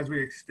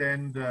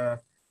extend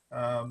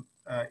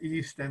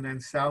east and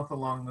then south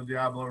along the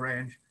Diablo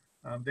Range,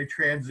 they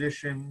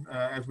transition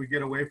as we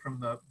get away from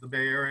the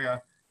Bay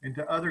Area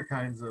into other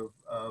kinds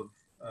of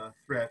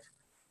threats.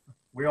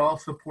 We all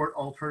support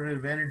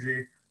alternative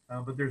energy,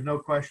 but there's no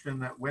question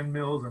that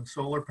windmills and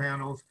solar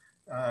panels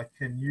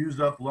can use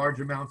up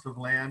large amounts of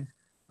land,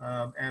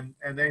 and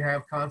they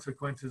have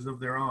consequences of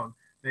their own.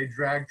 They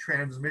drag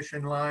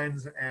transmission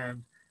lines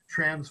and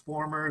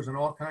transformers and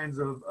all kinds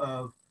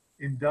of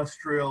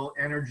industrial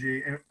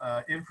energy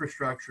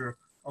infrastructure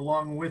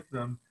along with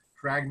them,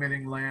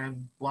 fragmenting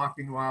land,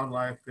 blocking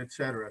wildlife,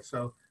 etc.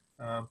 So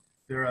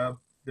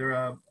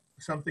they're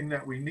something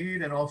that we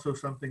need and also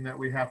something that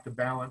we have to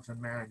balance and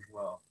manage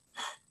well.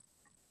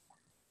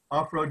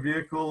 Off-road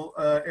vehicle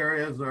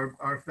areas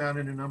are found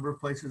in a number of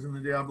places in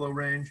the Diablo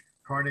Range.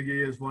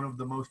 Carnegie is one of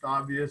the most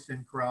obvious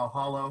in Corral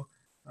Hollow,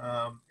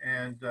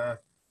 and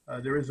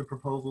there is a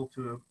proposal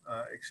to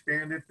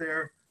expand it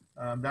there.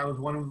 That was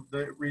one of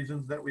the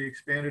reasons that we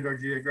expanded our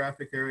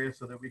geographic area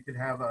so that we could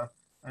have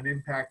an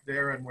impact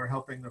there, and we're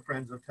helping the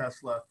Friends of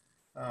Tesla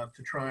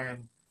to try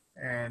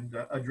and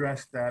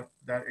address that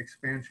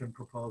expansion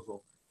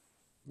proposal.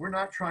 We're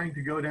not trying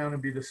to go down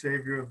and be the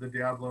savior of the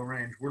Diablo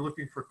Range. We're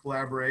looking for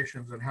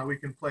collaborations and how we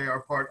can play our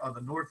part on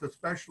the north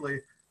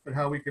especially, but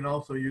how we can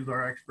also use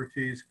our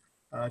expertise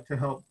to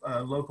help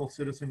local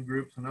citizen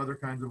groups and other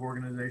kinds of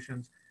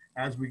organizations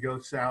as we go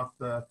south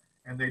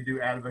and they do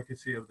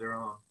advocacy of their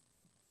own.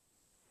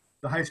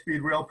 The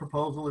high-speed rail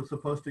proposal is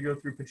supposed to go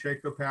through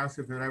Pacheco Pass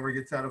if it ever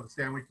gets out of the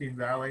San Joaquin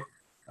Valley.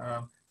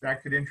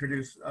 That could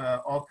introduce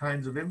all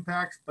kinds of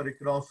impacts, but it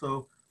could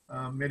also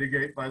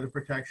mitigate by the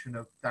protection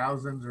of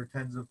thousands or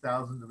tens of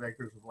thousands of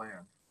acres of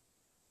land.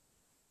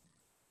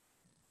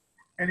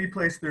 Any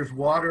place there's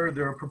water,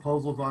 there are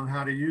proposals on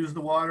how to use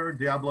the water.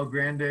 Diablo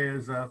Grande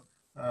is a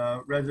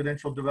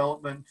residential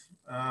development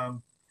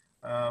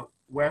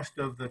west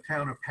of the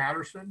town of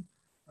Patterson.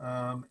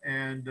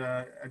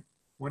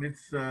 When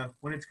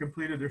it's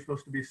completed, there's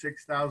supposed to be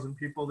 6,000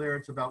 people there.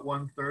 It's about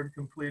 1/3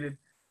 completed.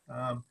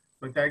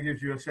 but that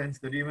gives you a sense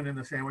that even in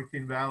the San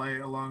Joaquin Valley,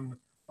 along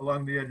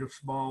the edge of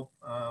small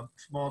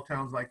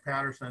towns like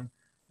Patterson,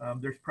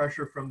 there's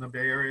pressure from the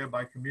Bay Area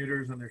by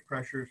commuters, and there's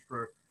pressures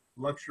for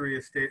luxury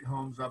estate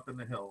homes up in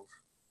the hills.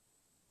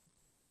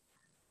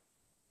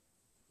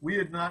 We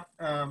had not,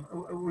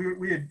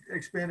 we had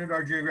expanded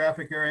our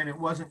geographic area, and it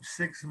wasn't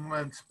 6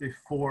 months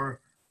before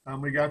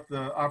we got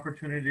the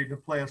opportunity to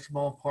play a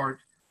small part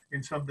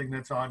in something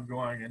that's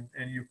ongoing.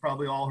 And you've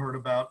probably all heard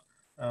about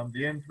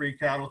the N3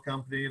 Cattle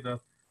Company, the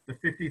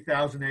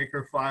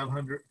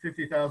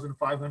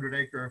 50,500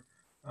 acre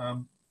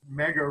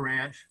mega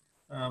ranch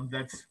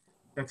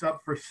that's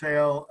up for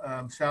sale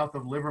south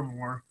of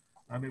Livermore.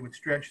 It would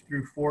stretch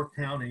through 4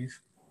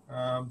 counties.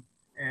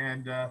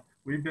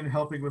 We've been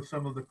helping with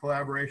some of the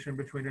collaboration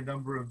between a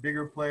number of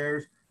bigger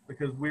players,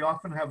 because we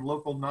often have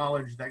local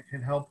knowledge that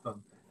can help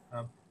them.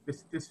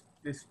 This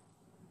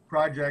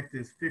project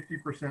is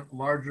 50%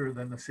 larger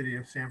than the city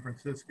of San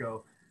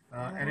Francisco.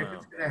 And if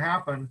it's going to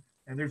happen,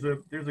 and there's a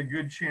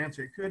good chance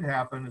it could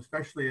happen,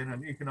 especially in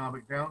an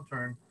economic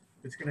downturn,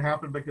 it's going to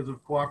happen because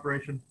of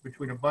cooperation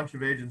between a bunch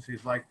of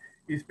agencies like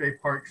East Bay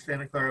Parks,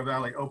 Santa Clara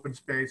Valley Open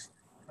Space,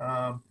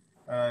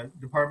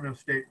 Department of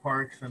State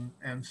Parks,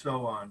 and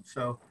so on.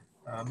 So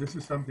this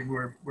is something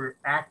we're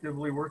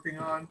actively working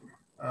on.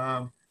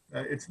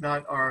 It's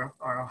not our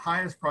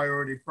highest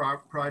priority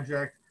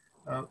project.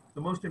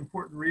 The most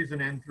important reason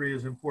N3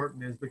 is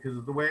important is because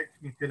of the way it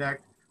can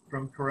connect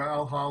from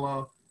Corral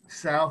Hollow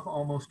south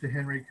almost to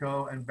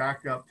Henrico and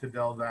back up to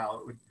Del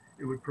Val.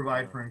 It would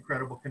provide for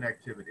incredible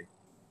connectivity.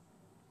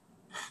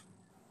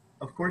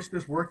 Of course,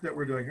 this work that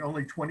we're doing,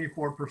 only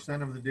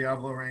 24% of the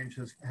Diablo Range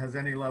has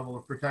any level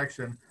of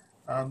protection.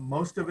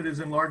 Most of it is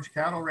in large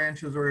cattle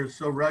ranches, or is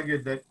so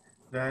rugged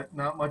that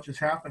not much is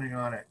happening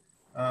on it.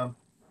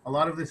 A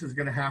lot of this is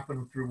going to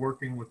happen through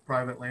working with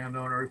private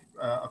landowners,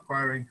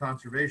 acquiring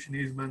conservation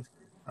easements,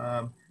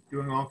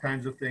 doing all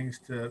kinds of things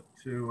to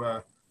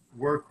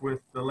work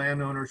with the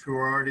landowners who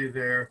are already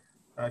there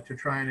to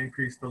try and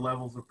increase the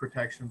levels of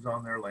protections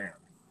on their land.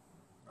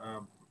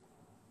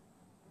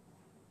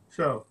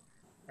 So,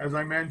 as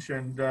I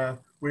mentioned,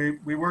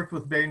 we worked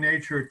with Bay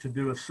Nature to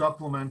do a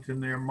supplement in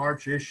their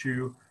March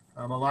issue.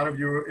 A lot of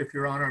you, if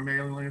you're on our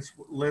mailing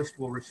list,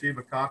 will receive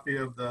a copy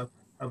of the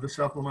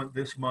supplement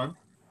this month.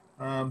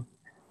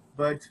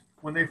 But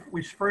when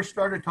we first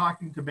started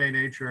talking to Bay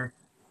Nature,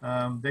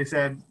 they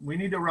said, we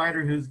need a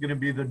writer who's going to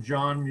be the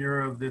John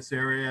Muir of this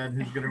area and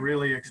who's going to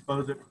really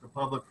expose it to the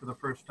public for the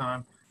first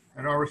time.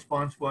 And our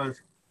response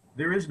was,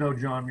 there is no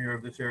John Muir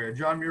of this area.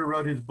 John Muir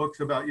wrote his books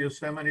about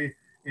Yosemite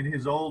in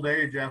his old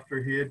age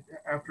after he had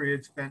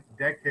spent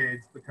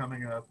decades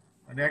becoming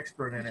an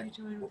expert in it.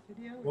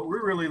 What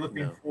we're really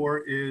looking for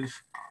is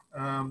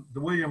the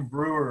William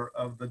Brewer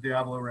of the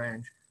Diablo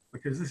Range,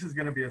 because this is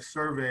going to be a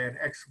survey and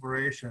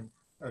exploration,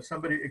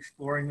 somebody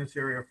exploring this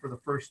area for the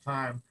first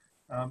time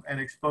and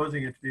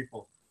exposing it to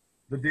people.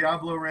 The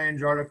Diablo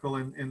Range article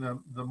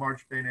in the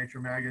March Bay Nature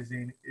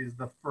magazine is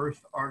the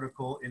first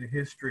article in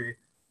history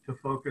to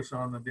focus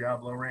on the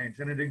Diablo Range,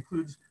 and it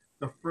includes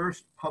the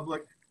first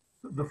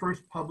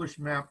published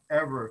map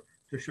ever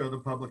to show the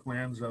public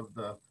lands of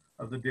the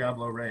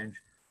Diablo Range.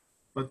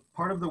 But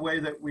part of the way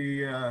that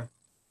we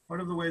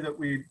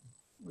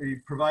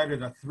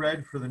provided a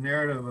thread for the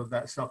narrative of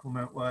that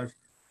supplement was,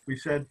 we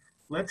said,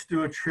 let's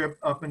do a trip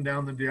up and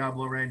down the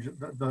Diablo Range.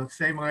 The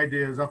same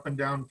idea is up and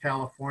down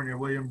California.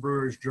 William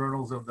Brewer's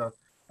journals of the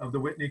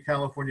Whitney,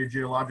 California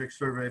Geologic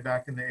Survey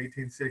back in the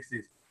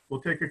 1860s.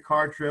 We'll take a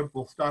car trip.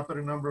 We'll stop at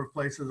a number of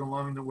places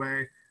along the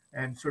way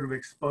and sort of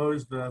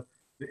expose the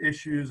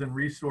issues and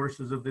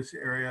resources of this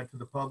area to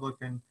the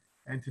public and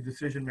to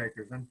decision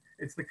makers. And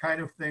it's the kind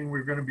of thing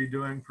we're going to be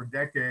doing for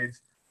decades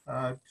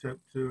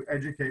to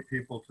educate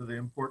people to the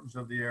importance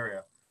of the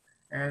area.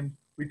 And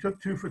we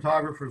took 2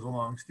 photographers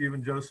along,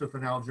 Stephen Joseph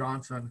and Al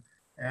Johnson,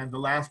 and the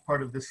last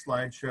part of this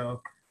slideshow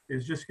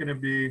is just going to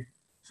be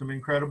some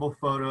incredible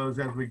photos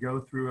as we go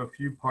through a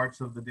few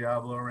parts of the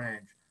Diablo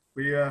Range.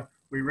 We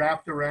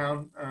wrapped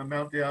around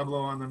Mount Diablo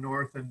on the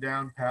north and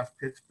down past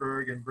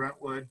Pittsburgh and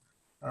Brentwood.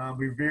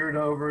 We veered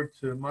over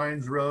to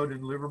Mines Road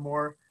in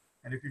Livermore.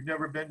 And if you've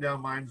never been down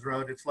Mines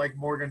Road, it's like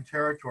Morgan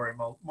Territory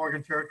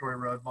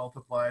Road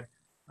multiplied.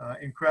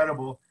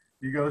 Incredible.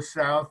 You go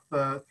south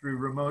through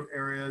remote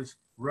areas,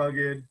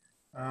 rugged,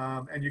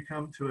 and you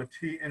come to a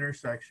T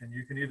intersection.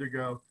 You can either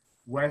go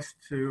west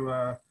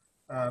to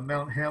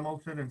Mount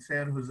Hamilton and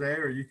San Jose,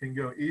 or you can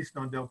go east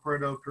on Del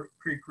Puerto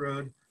Creek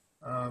Road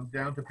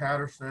down to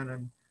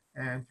Patterson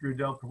and through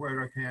Del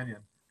Puerto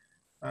Canyon.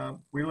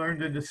 We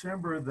learned in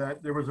December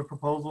that there was a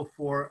proposal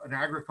for an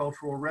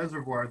agricultural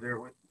reservoir there,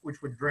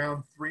 which would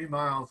drown 3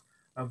 miles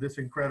of this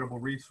incredible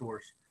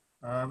resource.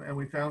 And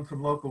we found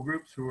some local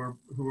groups who are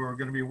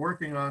going to be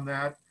working on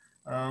that.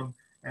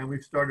 And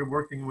we've started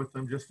working with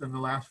them just in the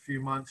last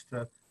few months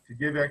to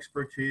give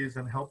expertise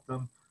and help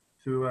them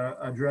to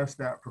address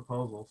that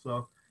proposal.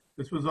 So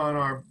this was on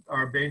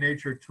our Bay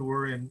Nature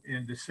tour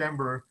in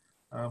December.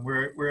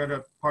 We're at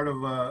a part of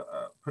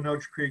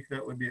Pinoche Creek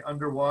that would be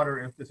underwater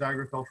if this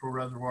agricultural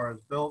reservoir is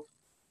built.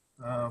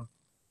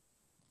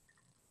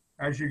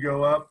 As you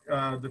go up,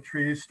 the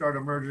trees start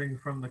emerging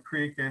from the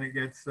creek, and it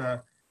gets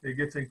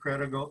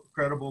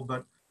incredible.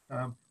 But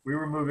we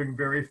were moving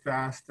very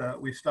fast.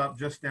 We stopped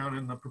just down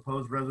in the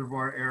proposed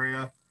reservoir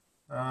area,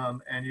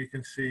 and you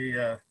can see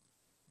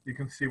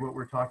what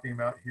we're talking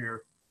about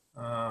here.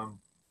 How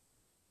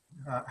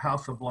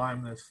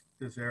sublime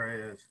this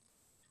area is.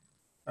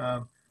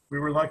 We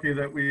were lucky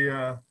that we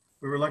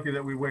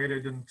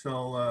waited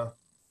until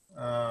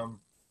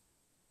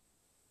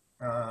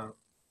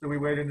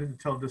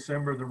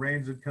December. The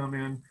rains had come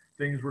in,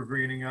 things were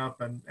greening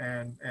up,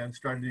 and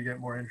starting to get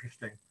more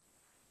interesting.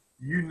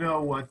 You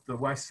know what the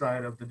west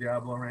side of the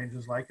Diablo Range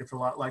is like. It's a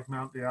lot like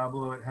Mount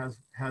Diablo. It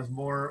has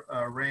more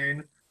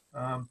rain,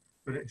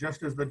 but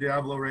just as the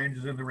Diablo Range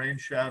is in the rain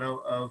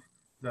shadow of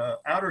the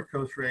outer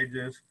coast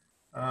ranges,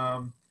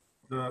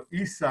 the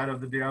east side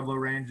of the Diablo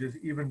Range is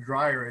even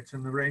drier. It's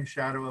in the rain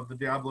shadow of the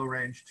Diablo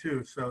Range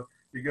too. So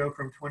you go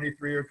from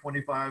 23 or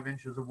 25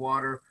 inches of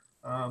water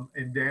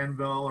in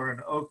Danville or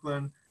in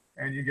Oakland,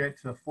 and you get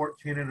to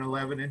 14 and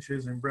 11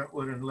 inches in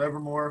Brentwood and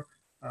Livermore.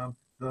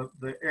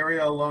 The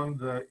area along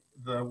the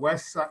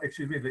west side,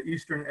 the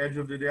eastern edge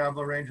of the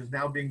Diablo Range is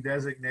now being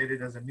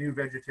designated as a new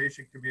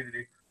vegetation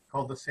community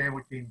called the San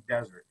Joaquin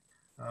Desert.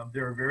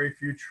 There are very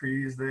few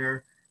trees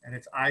there, and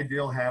it's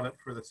ideal habitat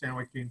for the San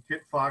Joaquin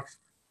kit fox,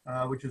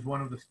 which is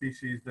one of the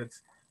species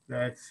that's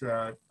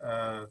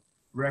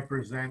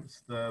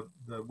represents the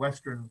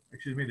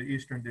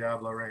eastern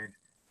Diablo Range.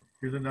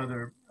 Here's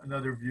another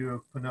view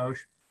of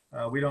Pinoche.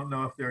 We don't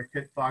know if there are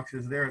kit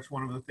foxes there. It's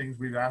one of the things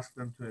we've asked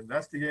them to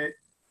investigate.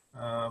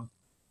 Like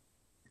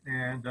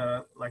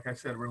I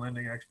said, we're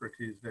lending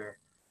expertise there.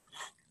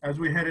 As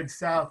we headed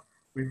south,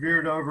 we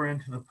veered over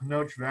into the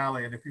Pinoche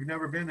Valley. And if you've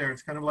never been there,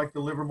 it's kind of like the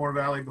Livermore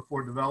Valley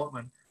before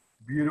development.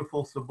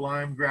 Beautiful,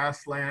 sublime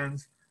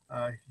grasslands,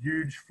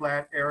 huge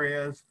flat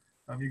areas.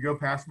 You go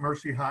past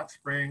Mercy Hot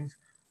Springs.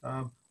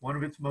 One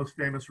of its most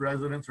famous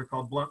residents are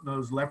called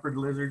blunt-nosed leopard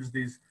lizards,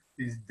 these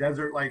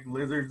desert-like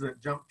lizards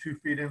that jump 2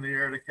 feet in the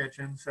air to catch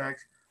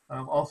insects.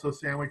 Also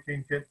San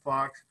Joaquin kit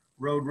fox,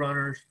 road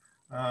runners.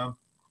 And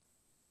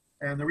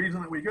the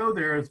reason that we go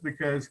there is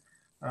because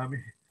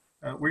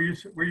we're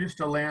used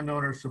to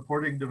landowners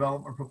supporting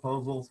development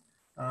proposals.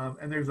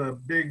 And there's a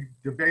big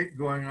debate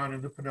going on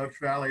in the Pinoche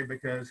Valley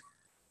because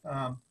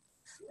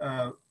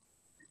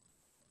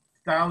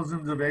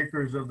thousands of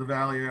acres of the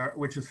valley,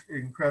 which is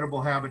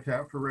incredible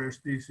habitat for rare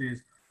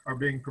species, are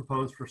being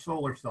proposed for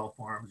solar cell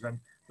farms. And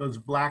those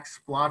black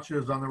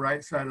splotches on the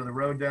right side of the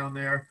road down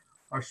there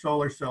are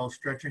solar cells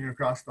stretching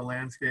across the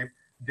landscape.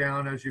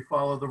 Down as you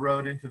follow the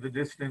road into the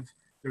distance,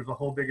 there's a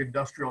whole big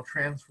industrial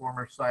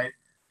transformer site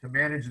to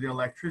manage the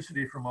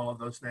electricity from all of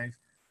those things.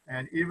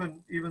 And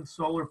even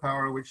solar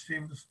power, which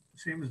seems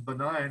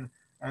benign,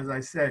 as I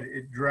said,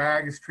 it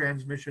drags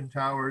transmission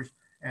towers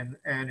and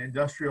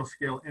industrial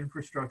scale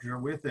infrastructure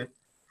with it,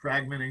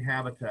 fragmenting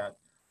habitat.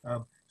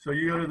 So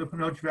you go to the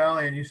Pinoche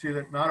Valley and you see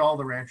that not all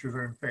the ranchers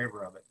are in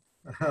favor of it.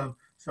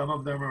 Some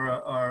of them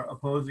are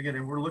opposing it,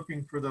 and we're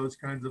looking for those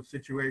kinds of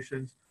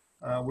situations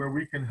where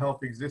we can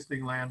help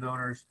existing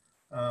landowners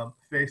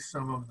face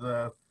some of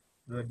the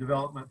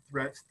development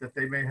threats that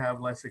they may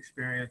have less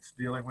experience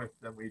dealing with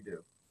than we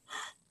do.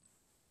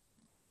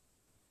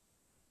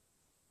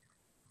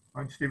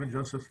 Aren't Stephen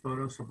Joseph's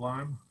photos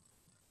sublime?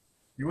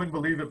 You wouldn't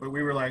believe it, but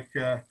we were like,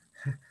 there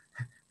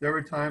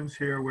were times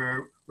here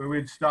where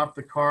we'd stop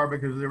the car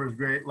because there was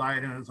great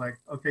light, and it was like,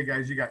 okay,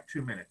 guys, you got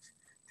 2 minutes.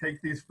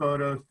 Take these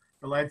photos.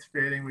 The light's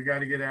fading. We got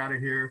to get out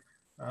of here.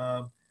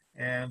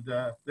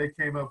 They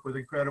came up with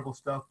incredible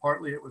stuff.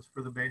 Partly it was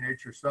for the Bay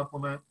Nature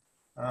Supplement,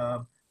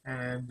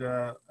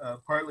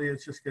 partly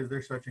it's just because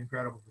they're such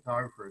incredible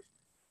photographers.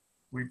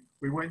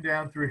 We went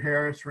down through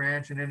Harris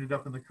Ranch and ended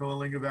up in the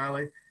Coalinga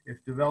Valley.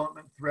 If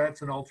development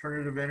threats and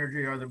alternative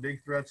energy are the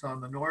big threats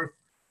on the north,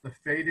 the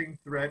fading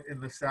threat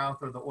in the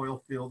south are the oil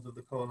fields of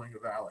the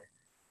Coalinga Valley.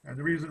 And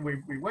the reason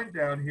we went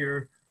down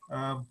here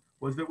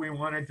was that we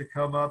wanted to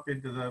come up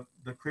into the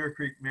Clear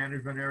Creek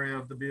management area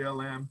of the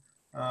BLM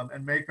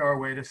and make our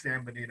way to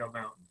San Benito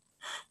Mountain.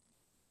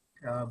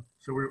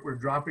 So we're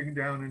dropping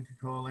down into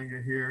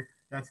Coalinga here.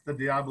 That's the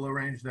Diablo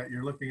Range that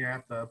you're looking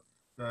at, the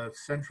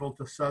central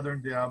to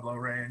southern Diablo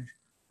Range.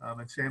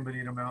 And San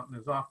Benito Mountain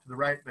is off to the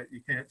right, but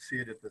you can't see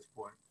it at this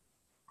point.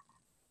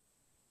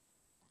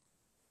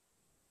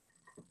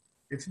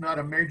 It's not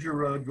a major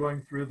road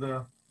going through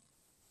the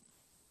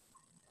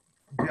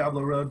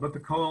Diablo Road, but the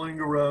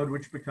Coalinga Road,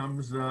 which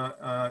becomes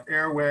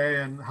Airway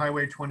and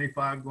Highway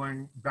 25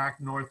 going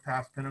back north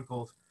past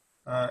Pinnacles,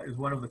 is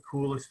one of the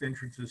coolest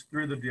entrances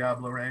through the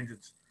Diablo Range.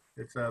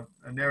 It's a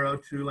narrow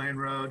 2-lane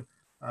road.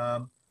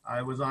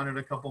 I was on it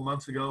a couple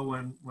months ago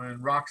when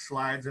rock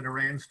slides in a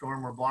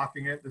rainstorm were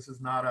blocking it. This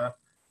is not a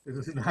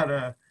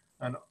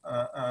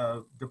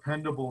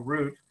dependable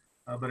route,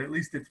 but at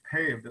least it's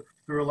paved.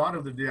 Through a lot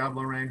of the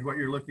Diablo Range, what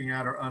you're looking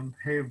at are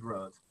unpaved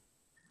roads.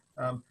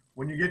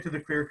 When you get to the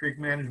Clear Creek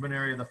management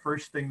area, the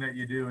first thing that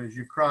you do is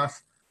you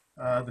cross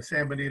the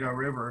San Benito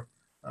River.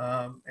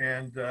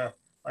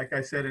 Like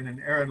I said, in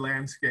an arid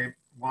landscape,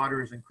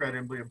 water is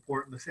incredibly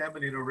important. The San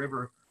Benito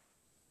River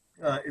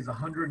is a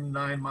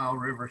 109-mile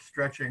river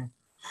stretching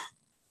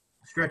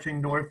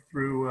north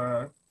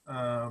through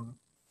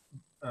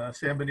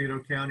San Benito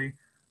County,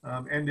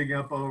 ending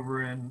up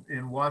over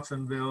in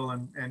Watsonville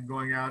and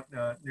going out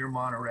near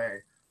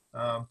Monterey.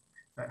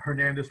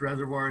 Hernandez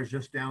Reservoir is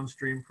just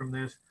downstream from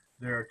this.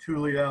 There are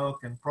Tule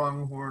elk and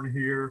pronghorn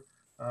here,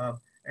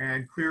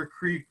 and Clear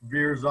Creek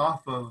veers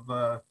off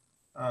of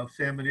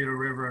San Benito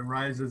River and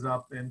rises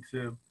up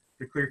into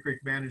the Clear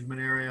Creek Management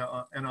Area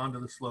and onto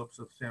the slopes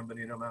of San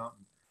Benito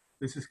Mountain.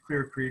 This is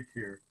Clear Creek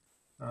here.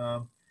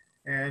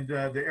 And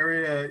the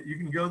area, you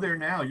can go there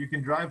now. You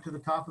can drive to the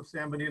top of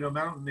San Benito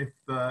Mountain if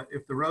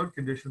the road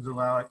conditions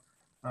allow it.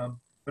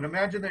 But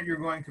imagine that you're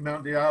going to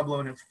Mount Diablo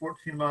and it's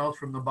 14 miles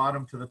from the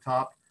bottom to the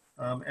top,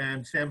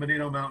 and San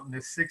Benito Mountain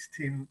is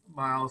 16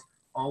 miles,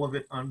 all of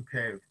it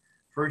unpaved.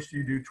 First,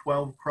 you do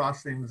 12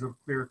 crossings of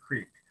Clear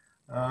Creek.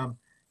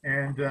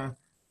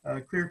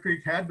 Clear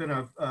Creek had been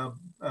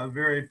a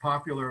very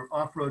popular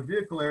off-road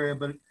vehicle area,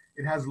 but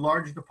it has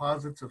large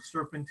deposits of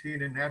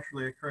serpentine and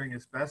naturally occurring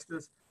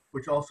asbestos,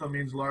 which also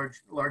means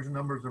large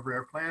numbers of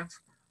rare plants.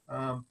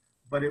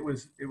 But it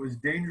was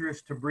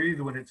dangerous to breathe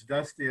when it's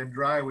dusty and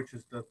dry, which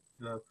is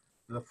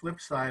the flip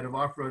side of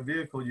off-road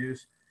vehicle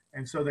use.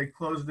 And so they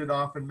closed it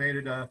off and made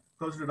it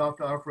closed it off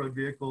to off-road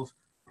vehicles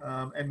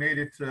and made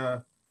it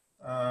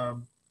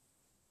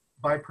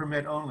by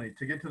permit only.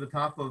 To get to the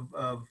top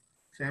of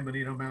San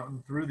Benito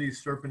Mountain through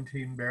these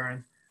serpentine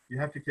barrens, you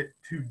have to get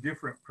 2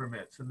 different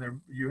permits,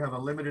 and you have a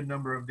limited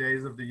number of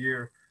days of the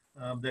year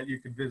that you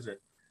can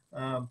visit.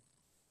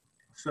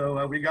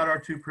 So we got our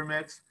 2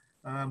 permits.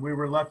 We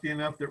were lucky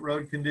enough that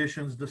road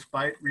conditions,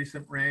 despite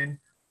recent rain,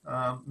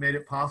 made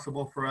it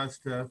possible for us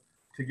to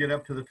get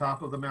up to the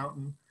top of the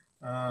mountain.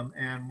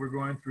 And we're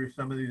going through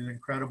some of these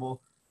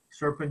incredible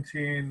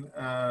serpentine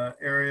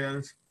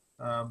areas,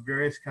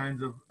 various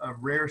kinds of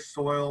rare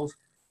soils.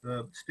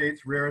 The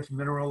state's rarest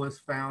mineral is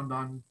found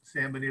on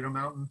San Benito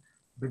Mountain,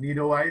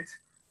 benitoite.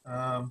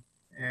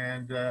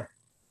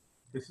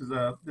 This is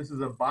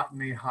a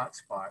botany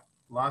hotspot.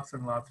 Lots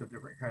and lots of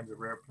different kinds of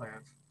rare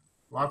plants.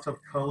 Lots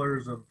of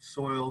colors of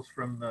soils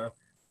from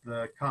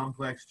the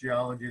complex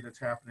geology that's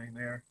happening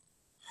there.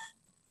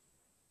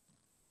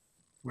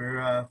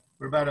 We're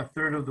about a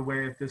third of the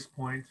way at this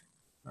point,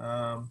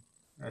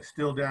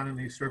 still down in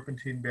these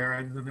serpentine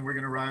barrens, and then we're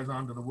going to rise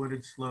onto the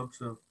wooded slopes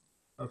of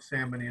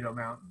San Benito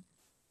Mountain.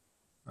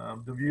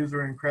 The views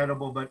are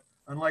incredible, but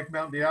unlike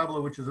Mount Diablo,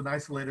 which is an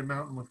isolated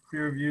mountain with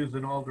clear views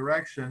in all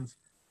directions,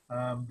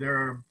 there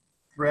are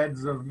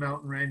threads of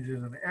mountain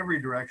ranges in every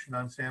direction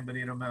on San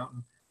Benito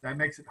Mountain. That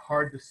makes it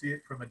hard to see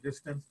it from a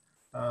distance,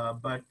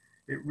 but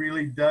it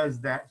really does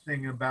that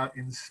thing about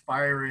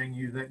inspiring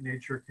you that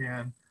nature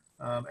can,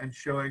 and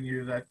showing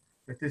you that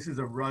this is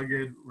a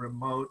rugged,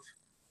 remote,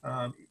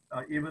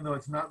 even though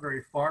it's not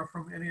very far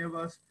from any of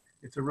us,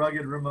 it's a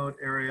rugged, remote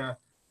area.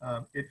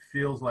 It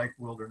feels like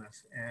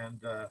wilderness, and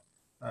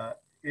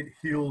it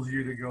heals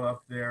you to go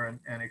up there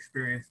and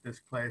experience this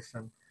place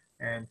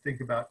and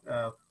think about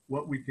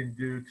what we can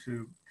do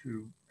to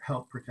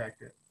help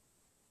protect it.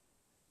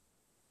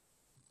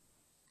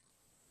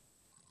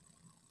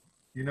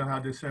 You know how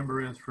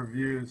December is for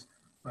views.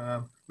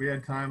 We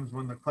had times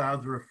when the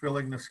clouds were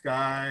filling the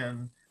sky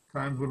and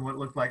times when what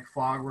looked like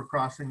fog were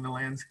crossing the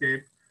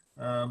landscape,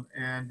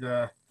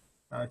 and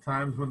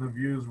times when the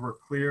views were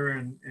clear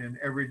in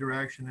every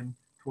direction and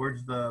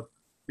towards the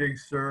Big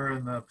Sur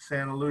and the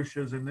Santa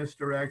Lucias in this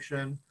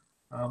direction,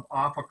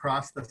 off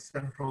across the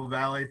Central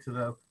Valley to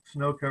the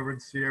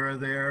snow-covered Sierra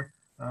there,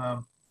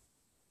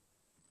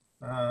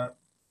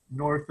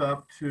 north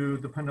up to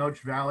the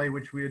Panoche Valley,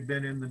 which we had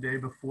been in the day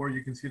before.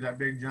 You can see that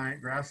big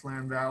giant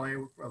grassland valley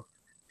of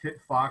tit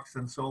fox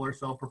and solar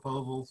cell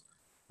proposals.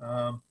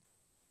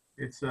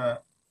 It's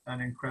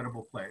an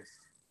incredible place.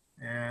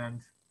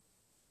 And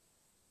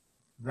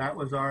that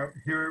was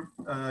here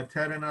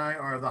Ted and I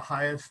are the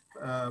highest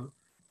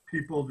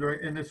people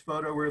in this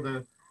photo.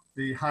 We're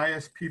the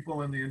highest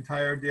people in the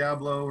entire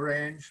Diablo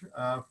Range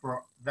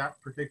for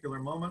that particular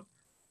moment.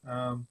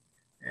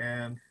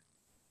 And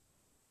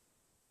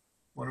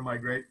one of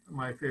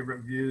my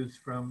favorite views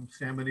from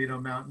San Benito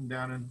Mountain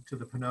down into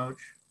the Panoche,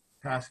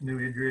 past New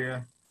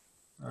Idria.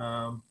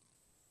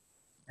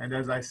 And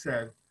as I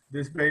said,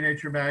 this Bay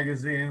Nature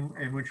magazine,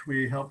 in which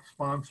we helped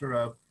sponsor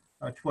a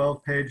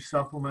 12-page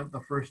supplement,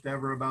 the first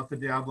ever about the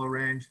Diablo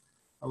Range.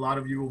 A lot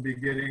of you will be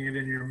getting it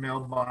in your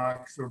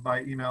mailbox or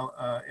by email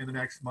in the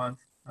next month.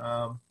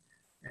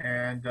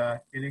 It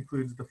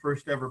includes the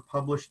first ever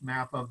published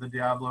map of the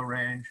Diablo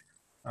Range.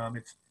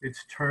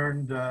 It's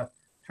turned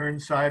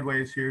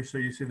sideways here, so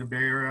you see the Bay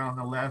Area on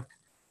the left,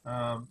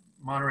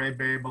 Monterey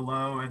Bay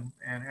below, and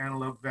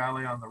Antelope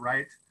Valley on the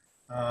right.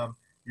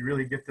 You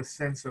really get the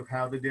sense of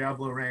how the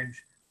Diablo Range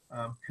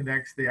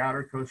connects the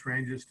outer coast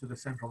ranges to the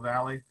Central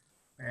Valley.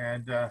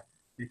 And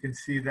you can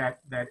see that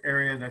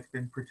area that's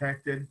been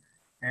protected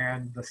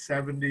and the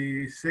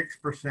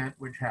 76%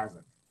 which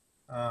hasn't.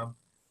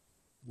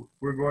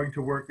 We're going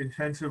to work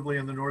intensively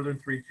in the northern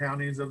 3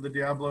 counties of the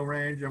Diablo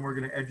Range, and we're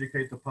going to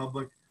educate the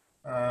public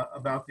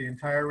about the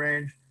entire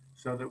range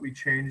so that we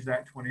change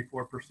that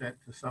 24%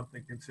 to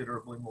something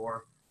considerably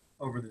more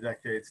over the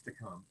decades to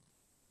come.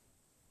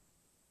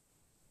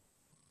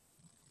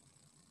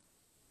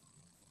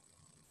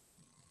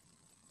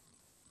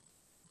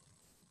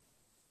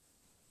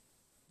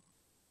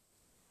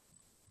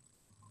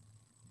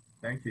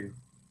 Thank you.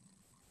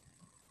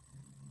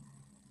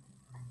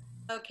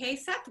 Okay,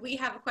 Seth, we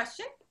have a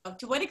question.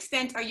 To what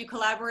extent are you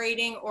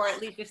collaborating or at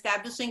least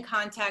establishing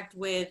contact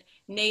with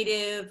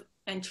Native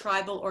and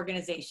tribal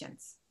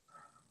organizations?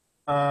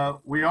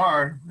 We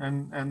are,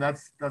 and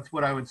that's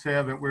what I would say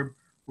of it.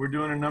 We're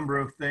doing a number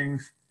of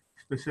things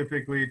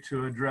specifically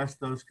to address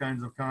those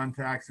kinds of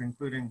contacts,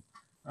 including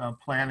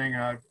planning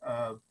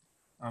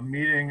a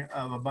meeting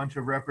of a bunch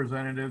of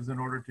representatives in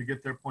order to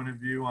get their point of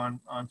view on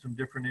some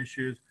different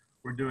issues.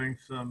 We're doing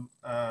some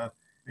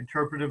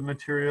interpretive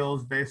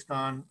materials based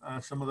on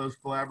some of those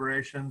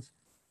collaborations.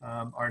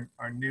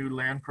 Our new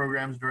land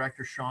programs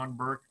director, Sean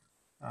Burke,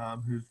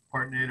 who's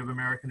part Native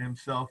American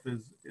himself,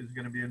 is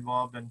going to be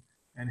involved in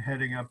and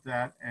heading up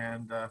that.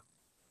 And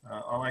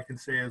all I can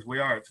say is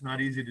it's not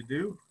easy to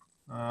do.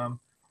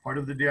 Part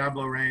of the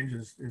Diablo Range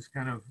is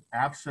kind of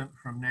absent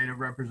from Native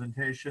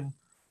representation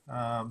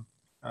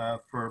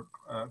for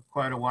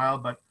quite a while.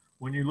 But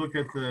when you look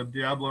at the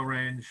Diablo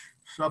Range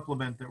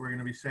supplement that we're going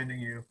to be sending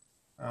you,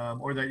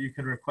 or that you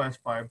can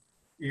request by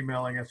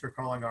emailing us or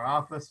calling our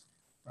office,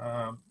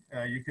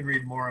 you can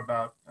read more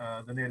about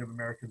the Native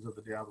Americans of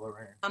the Diablo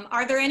Range.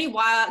 Are there any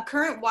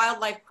current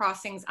wildlife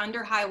crossings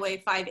under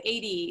Highway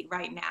 580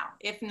 right now?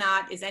 If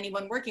not, is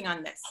anyone working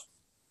on this?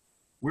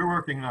 We're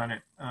working on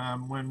it.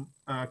 When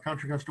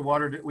Contra Costa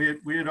Water,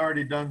 we had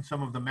already done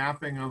some of the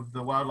mapping of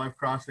the wildlife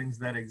crossings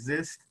that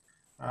exist,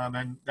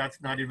 and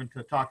that's not even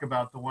to talk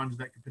about the ones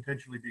that could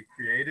potentially be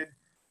created.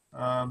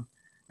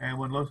 And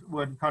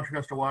when Contra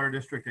Costa Water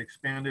District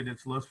expanded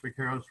its Los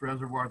Vaqueros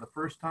Reservoir the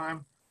first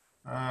time,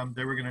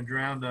 they were going to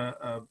drown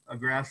a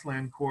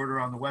grassland corridor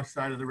on the west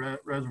side of the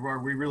reservoir.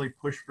 We really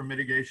pushed for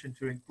mitigation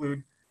to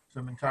include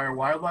some entire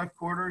wildlife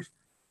corridors.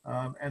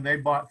 And they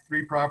bought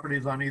 3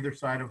 properties on either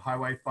side of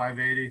Highway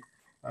 580,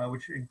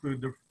 which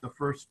include the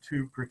first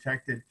 2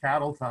 protected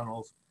cattle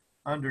tunnels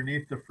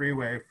underneath the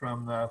freeway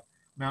from the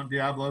Mount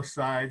Diablo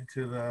side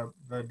to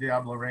the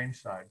Diablo Range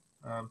side.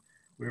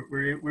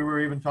 We were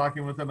even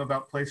talking with them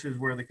about places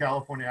where the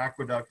California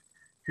Aqueduct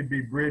could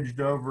be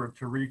bridged over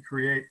to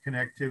recreate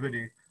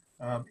connectivity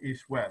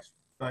east-west.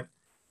 But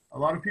a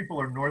lot of people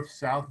are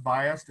north-south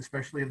biased,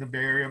 especially in the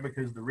Bay Area,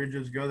 because the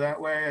ridges go that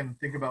way, and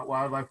think about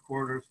wildlife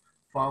corridors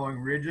following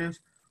ridges.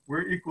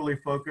 We're equally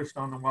focused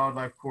on the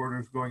wildlife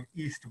corridors going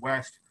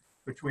east-west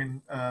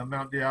between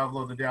Mount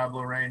Diablo, the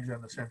Diablo Range,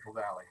 and the Central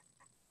Valley.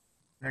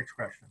 Next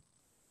question.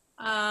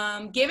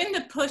 Given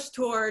the push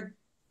toward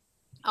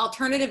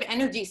alternative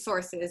energy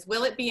sources,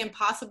 will it be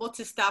impossible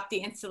to stop the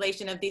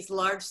installation of these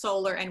large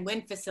solar and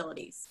wind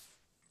facilities?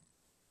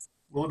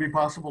 Will it be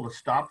possible to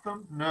stop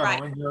them? No,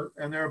 right.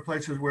 And there are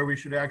places where we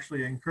should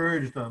actually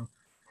encourage them,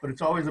 but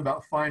it's always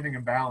about finding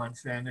a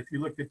balance. And if you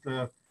look at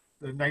the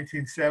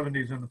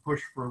 1970s and the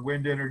push for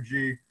wind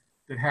energy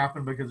that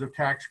happened because of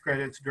tax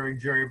credits during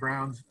Jerry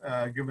Brown's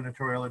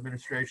gubernatorial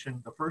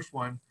administration, the first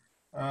one,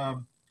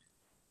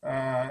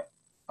 a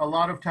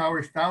lot of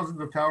towers,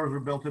 thousands of towers were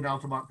built in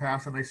Altamont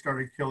Pass, and they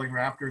started killing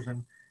raptors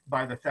and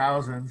by the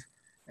thousands.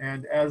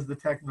 And as the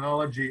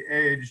technology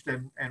aged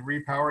and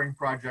repowering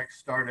projects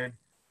started,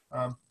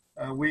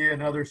 we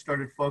and others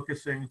started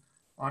focusing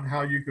on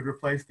how you could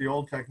replace the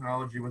old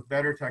technology with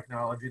better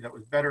technology that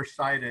was better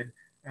sited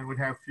and would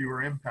have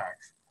fewer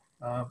impacts.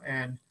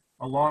 And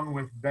along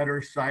with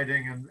better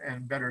siting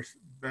and better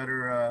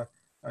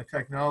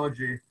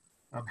technology,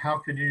 how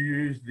can you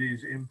use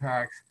these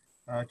impacts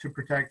to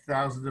protect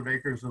thousands of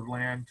acres of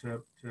land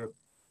to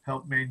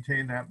help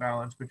maintain that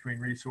balance between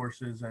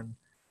resources and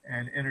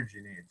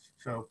energy needs?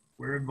 So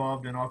we're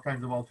involved in all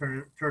kinds of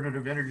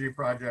alternative energy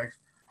projects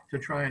to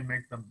try and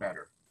make them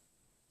better.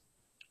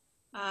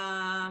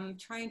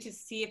 Trying to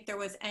see if there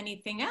was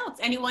anything else.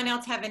 Anyone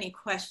else have any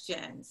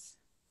questions?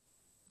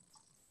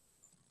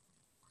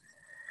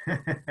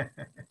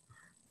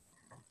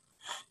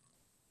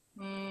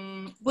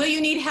 Will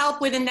you need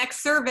help with the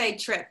next survey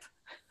trip?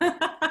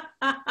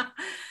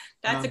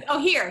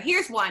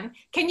 Here's one.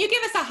 Can you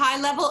give us a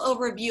high-level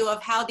overview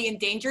of how the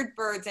endangered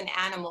birds and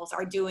animals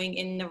are doing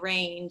in the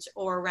range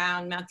or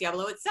around Mount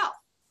Diablo itself?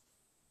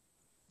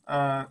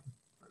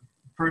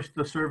 First,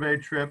 the survey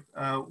trip,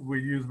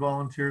 we use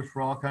volunteers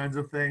for all kinds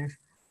of things.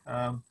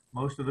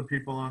 Most of the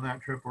people on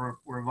that trip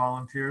were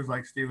volunteers,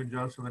 like Stephen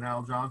Joseph and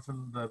Al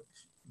Johnson,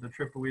 the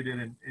trip we did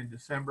in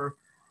December.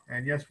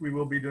 And yes, we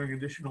will be doing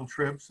additional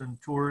trips and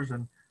tours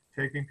and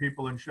taking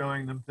people and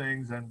showing them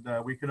things, and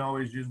we can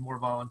always use more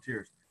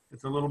volunteers.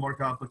 It's a little more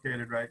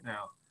complicated right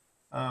now.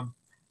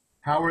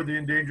 How are the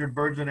endangered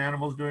birds and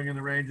animals doing in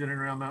the range in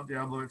and around Mount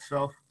Diablo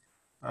itself?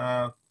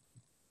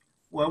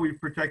 Well,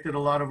 we've protected a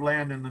lot of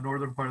land in the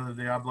northern part of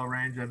the Diablo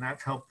Range, and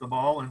that's helped them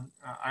all. And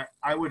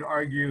I would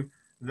argue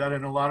that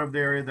in a lot of the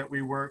area that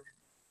we work,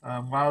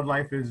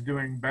 wildlife is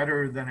doing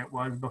better than it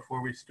was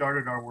before we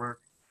started our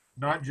work,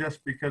 not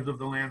just because of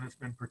the land that's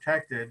been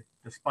protected,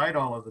 despite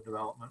all of the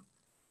development,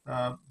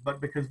 but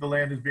because the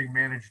land is being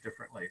managed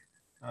differently.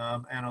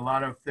 And a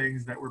lot of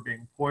things that were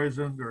being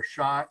poisoned or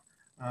shot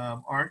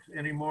aren't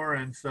anymore.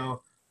 And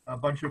so a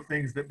bunch of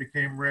things that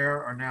became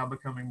rare are now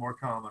becoming more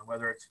common,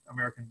 whether it's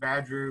American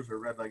badgers or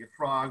red-legged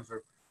frogs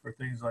or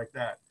things like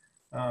that.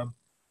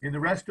 In the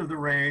rest of the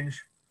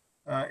range,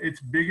 its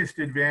biggest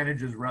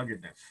advantage is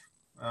ruggedness.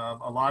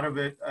 A lot of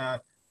it,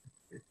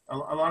 a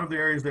lot of the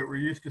areas that we're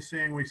used to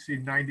seeing, we see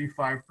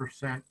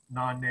 95%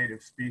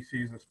 non-native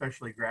species,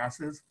 especially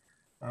grasses.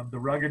 The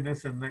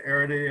ruggedness and the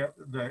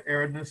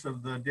aridness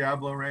of the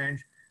Diablo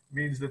Range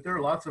means that there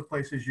are lots of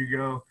places you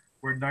go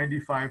where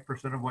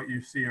 95% of what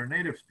you see are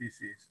native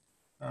species.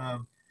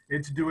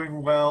 It's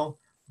doing well,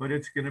 but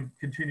it's going to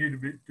continue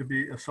to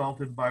be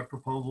assaulted by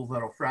proposals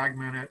that'll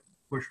fragment it,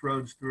 push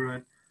roads through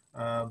it,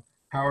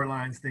 power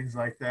lines, things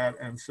like that.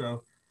 And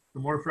so the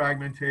more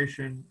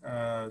fragmentation,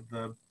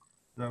 the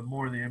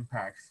more the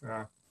impacts.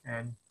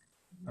 And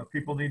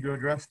people need to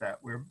address that.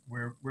 We're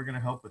going to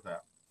help with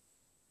that.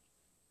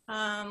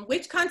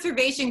 Which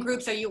conservation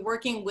groups are you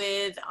working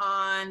with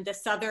on the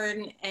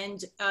southern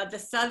end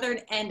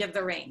of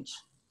the range?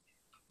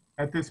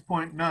 At this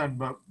point, none.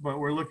 But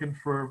we're looking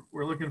for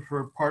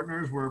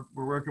partners. We're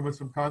working with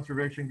some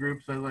conservation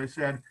groups. As I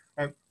said,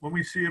 when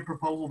we see a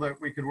proposal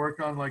that we could work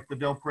on, like the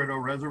Del Prado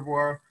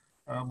Reservoir,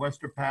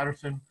 west of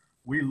Patterson,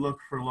 we look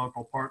for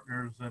local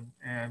partners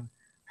and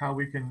how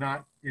we can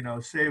not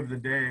save the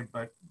day,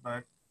 but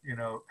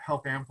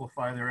help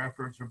amplify their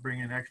efforts or bring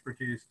in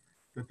expertise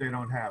that they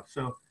don't have.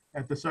 So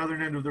at the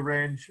southern end of the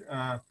range,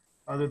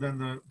 other than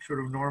the sort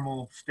of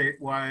normal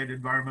statewide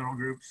environmental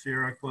groups,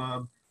 Sierra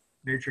Club,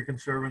 Nature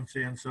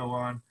Conservancy, and so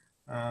on,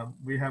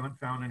 we haven't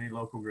found any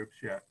local groups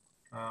yet,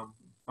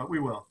 but we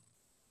will.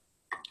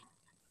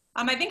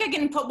 I think I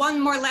can put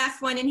one more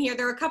last one in here.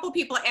 There are a couple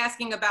people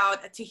asking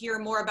to hear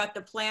more about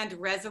the planned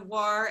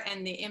reservoir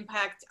and the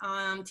impact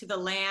to the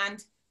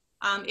land.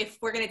 If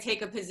we're going to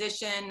take a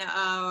position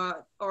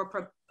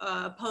or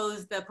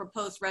oppose the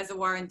proposed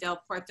reservoir in Del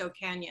Puerto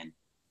Canyon.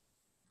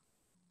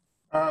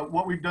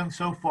 What we've done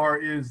so far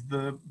is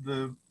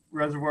the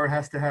reservoir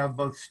has to have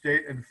both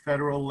state and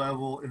federal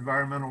level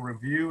environmental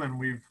review, and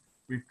we've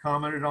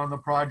commented on the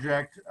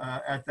project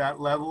at that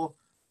level.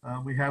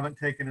 We haven't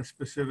taken a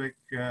specific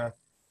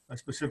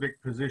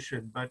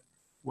position, but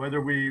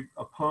whether we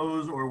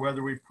oppose or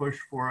whether we push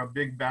for a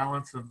big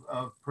balance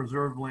of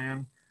preserved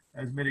land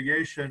as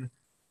mitigation,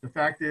 the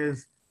fact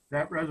is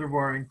that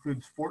reservoir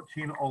includes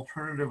 14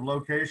 alternative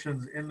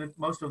locations,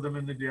 most of them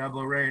in the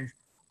Diablo Range,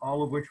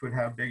 all of which would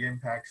have big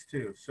impacts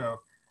too.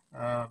 So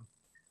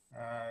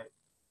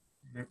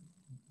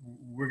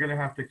we're going to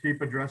have to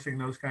keep addressing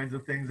those kinds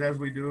of things as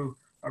we do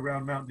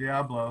around Mount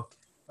Diablo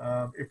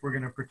if we're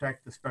going to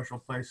protect the special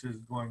places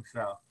going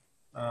south.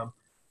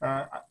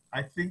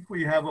 I think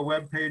we have a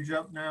web page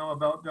up now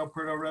about Del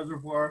Puerto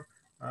Reservoir,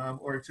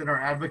 or it's in our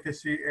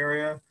advocacy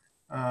area.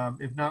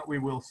 If not, we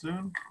will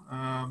soon,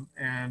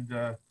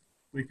 and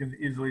we can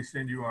easily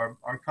send you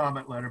our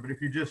comment letter. But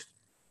if you just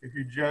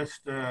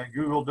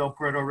Google Del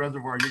Puerto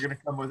Reservoir, you're going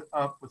to come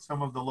up with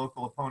some of the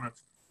local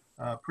opponents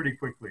pretty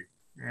quickly.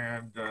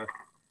 And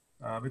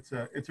it's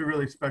a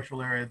really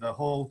special area. The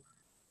whole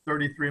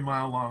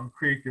 33-mile-long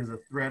creek is a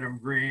thread of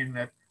green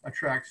that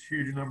attracts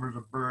huge numbers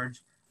of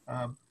birds.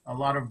 A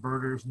lot of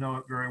birders know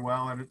it very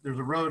well, and there's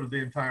a road the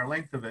entire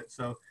length of it,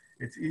 so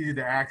it's easy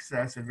to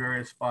access in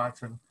various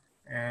spots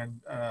and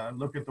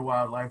look at the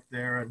wildlife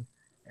there.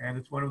 And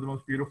it's one of the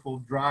most beautiful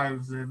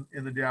drives in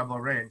the Diablo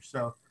Range.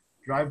 So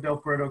drive Del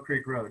Puerto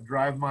Creek Road,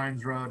 drive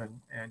Mines Road,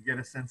 and get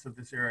a sense of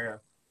this area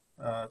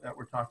that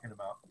we're talking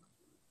about.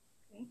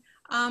 Okay.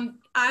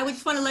 I would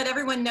just want to let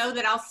everyone know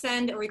that I'll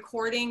send a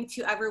recording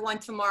to everyone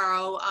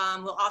tomorrow.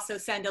 We'll also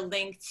send a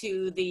link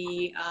to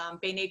the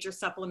Bay Nature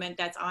supplement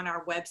that's on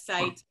our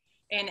website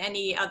and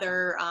any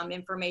other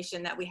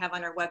information that we have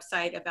on our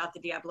website about the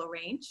Diablo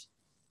Range.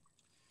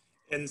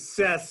 And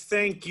Seth,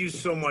 thank you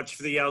so much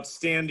for the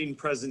outstanding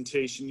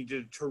presentation. You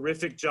did a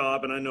terrific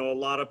job, and I know a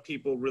lot of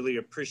people really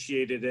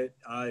appreciated it,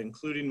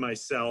 including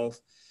myself.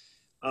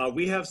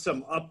 We have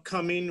some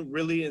upcoming,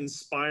 really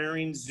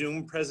inspiring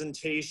Zoom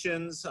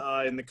presentations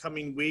in the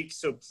coming weeks,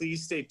 so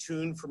please stay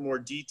tuned for more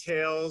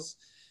details.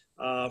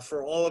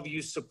 For all of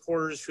you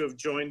supporters who have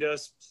joined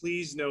us,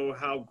 please know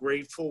how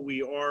grateful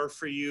we are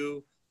for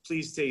you.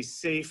 Please stay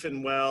safe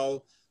and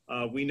well.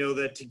 We know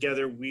that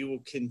together we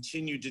will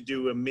continue to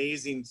do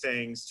amazing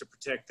things to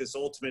protect this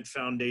ultimate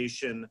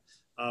foundation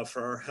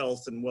for our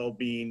health and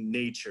well-being,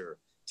 nature.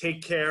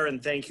 Take care,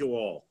 and thank you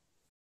all.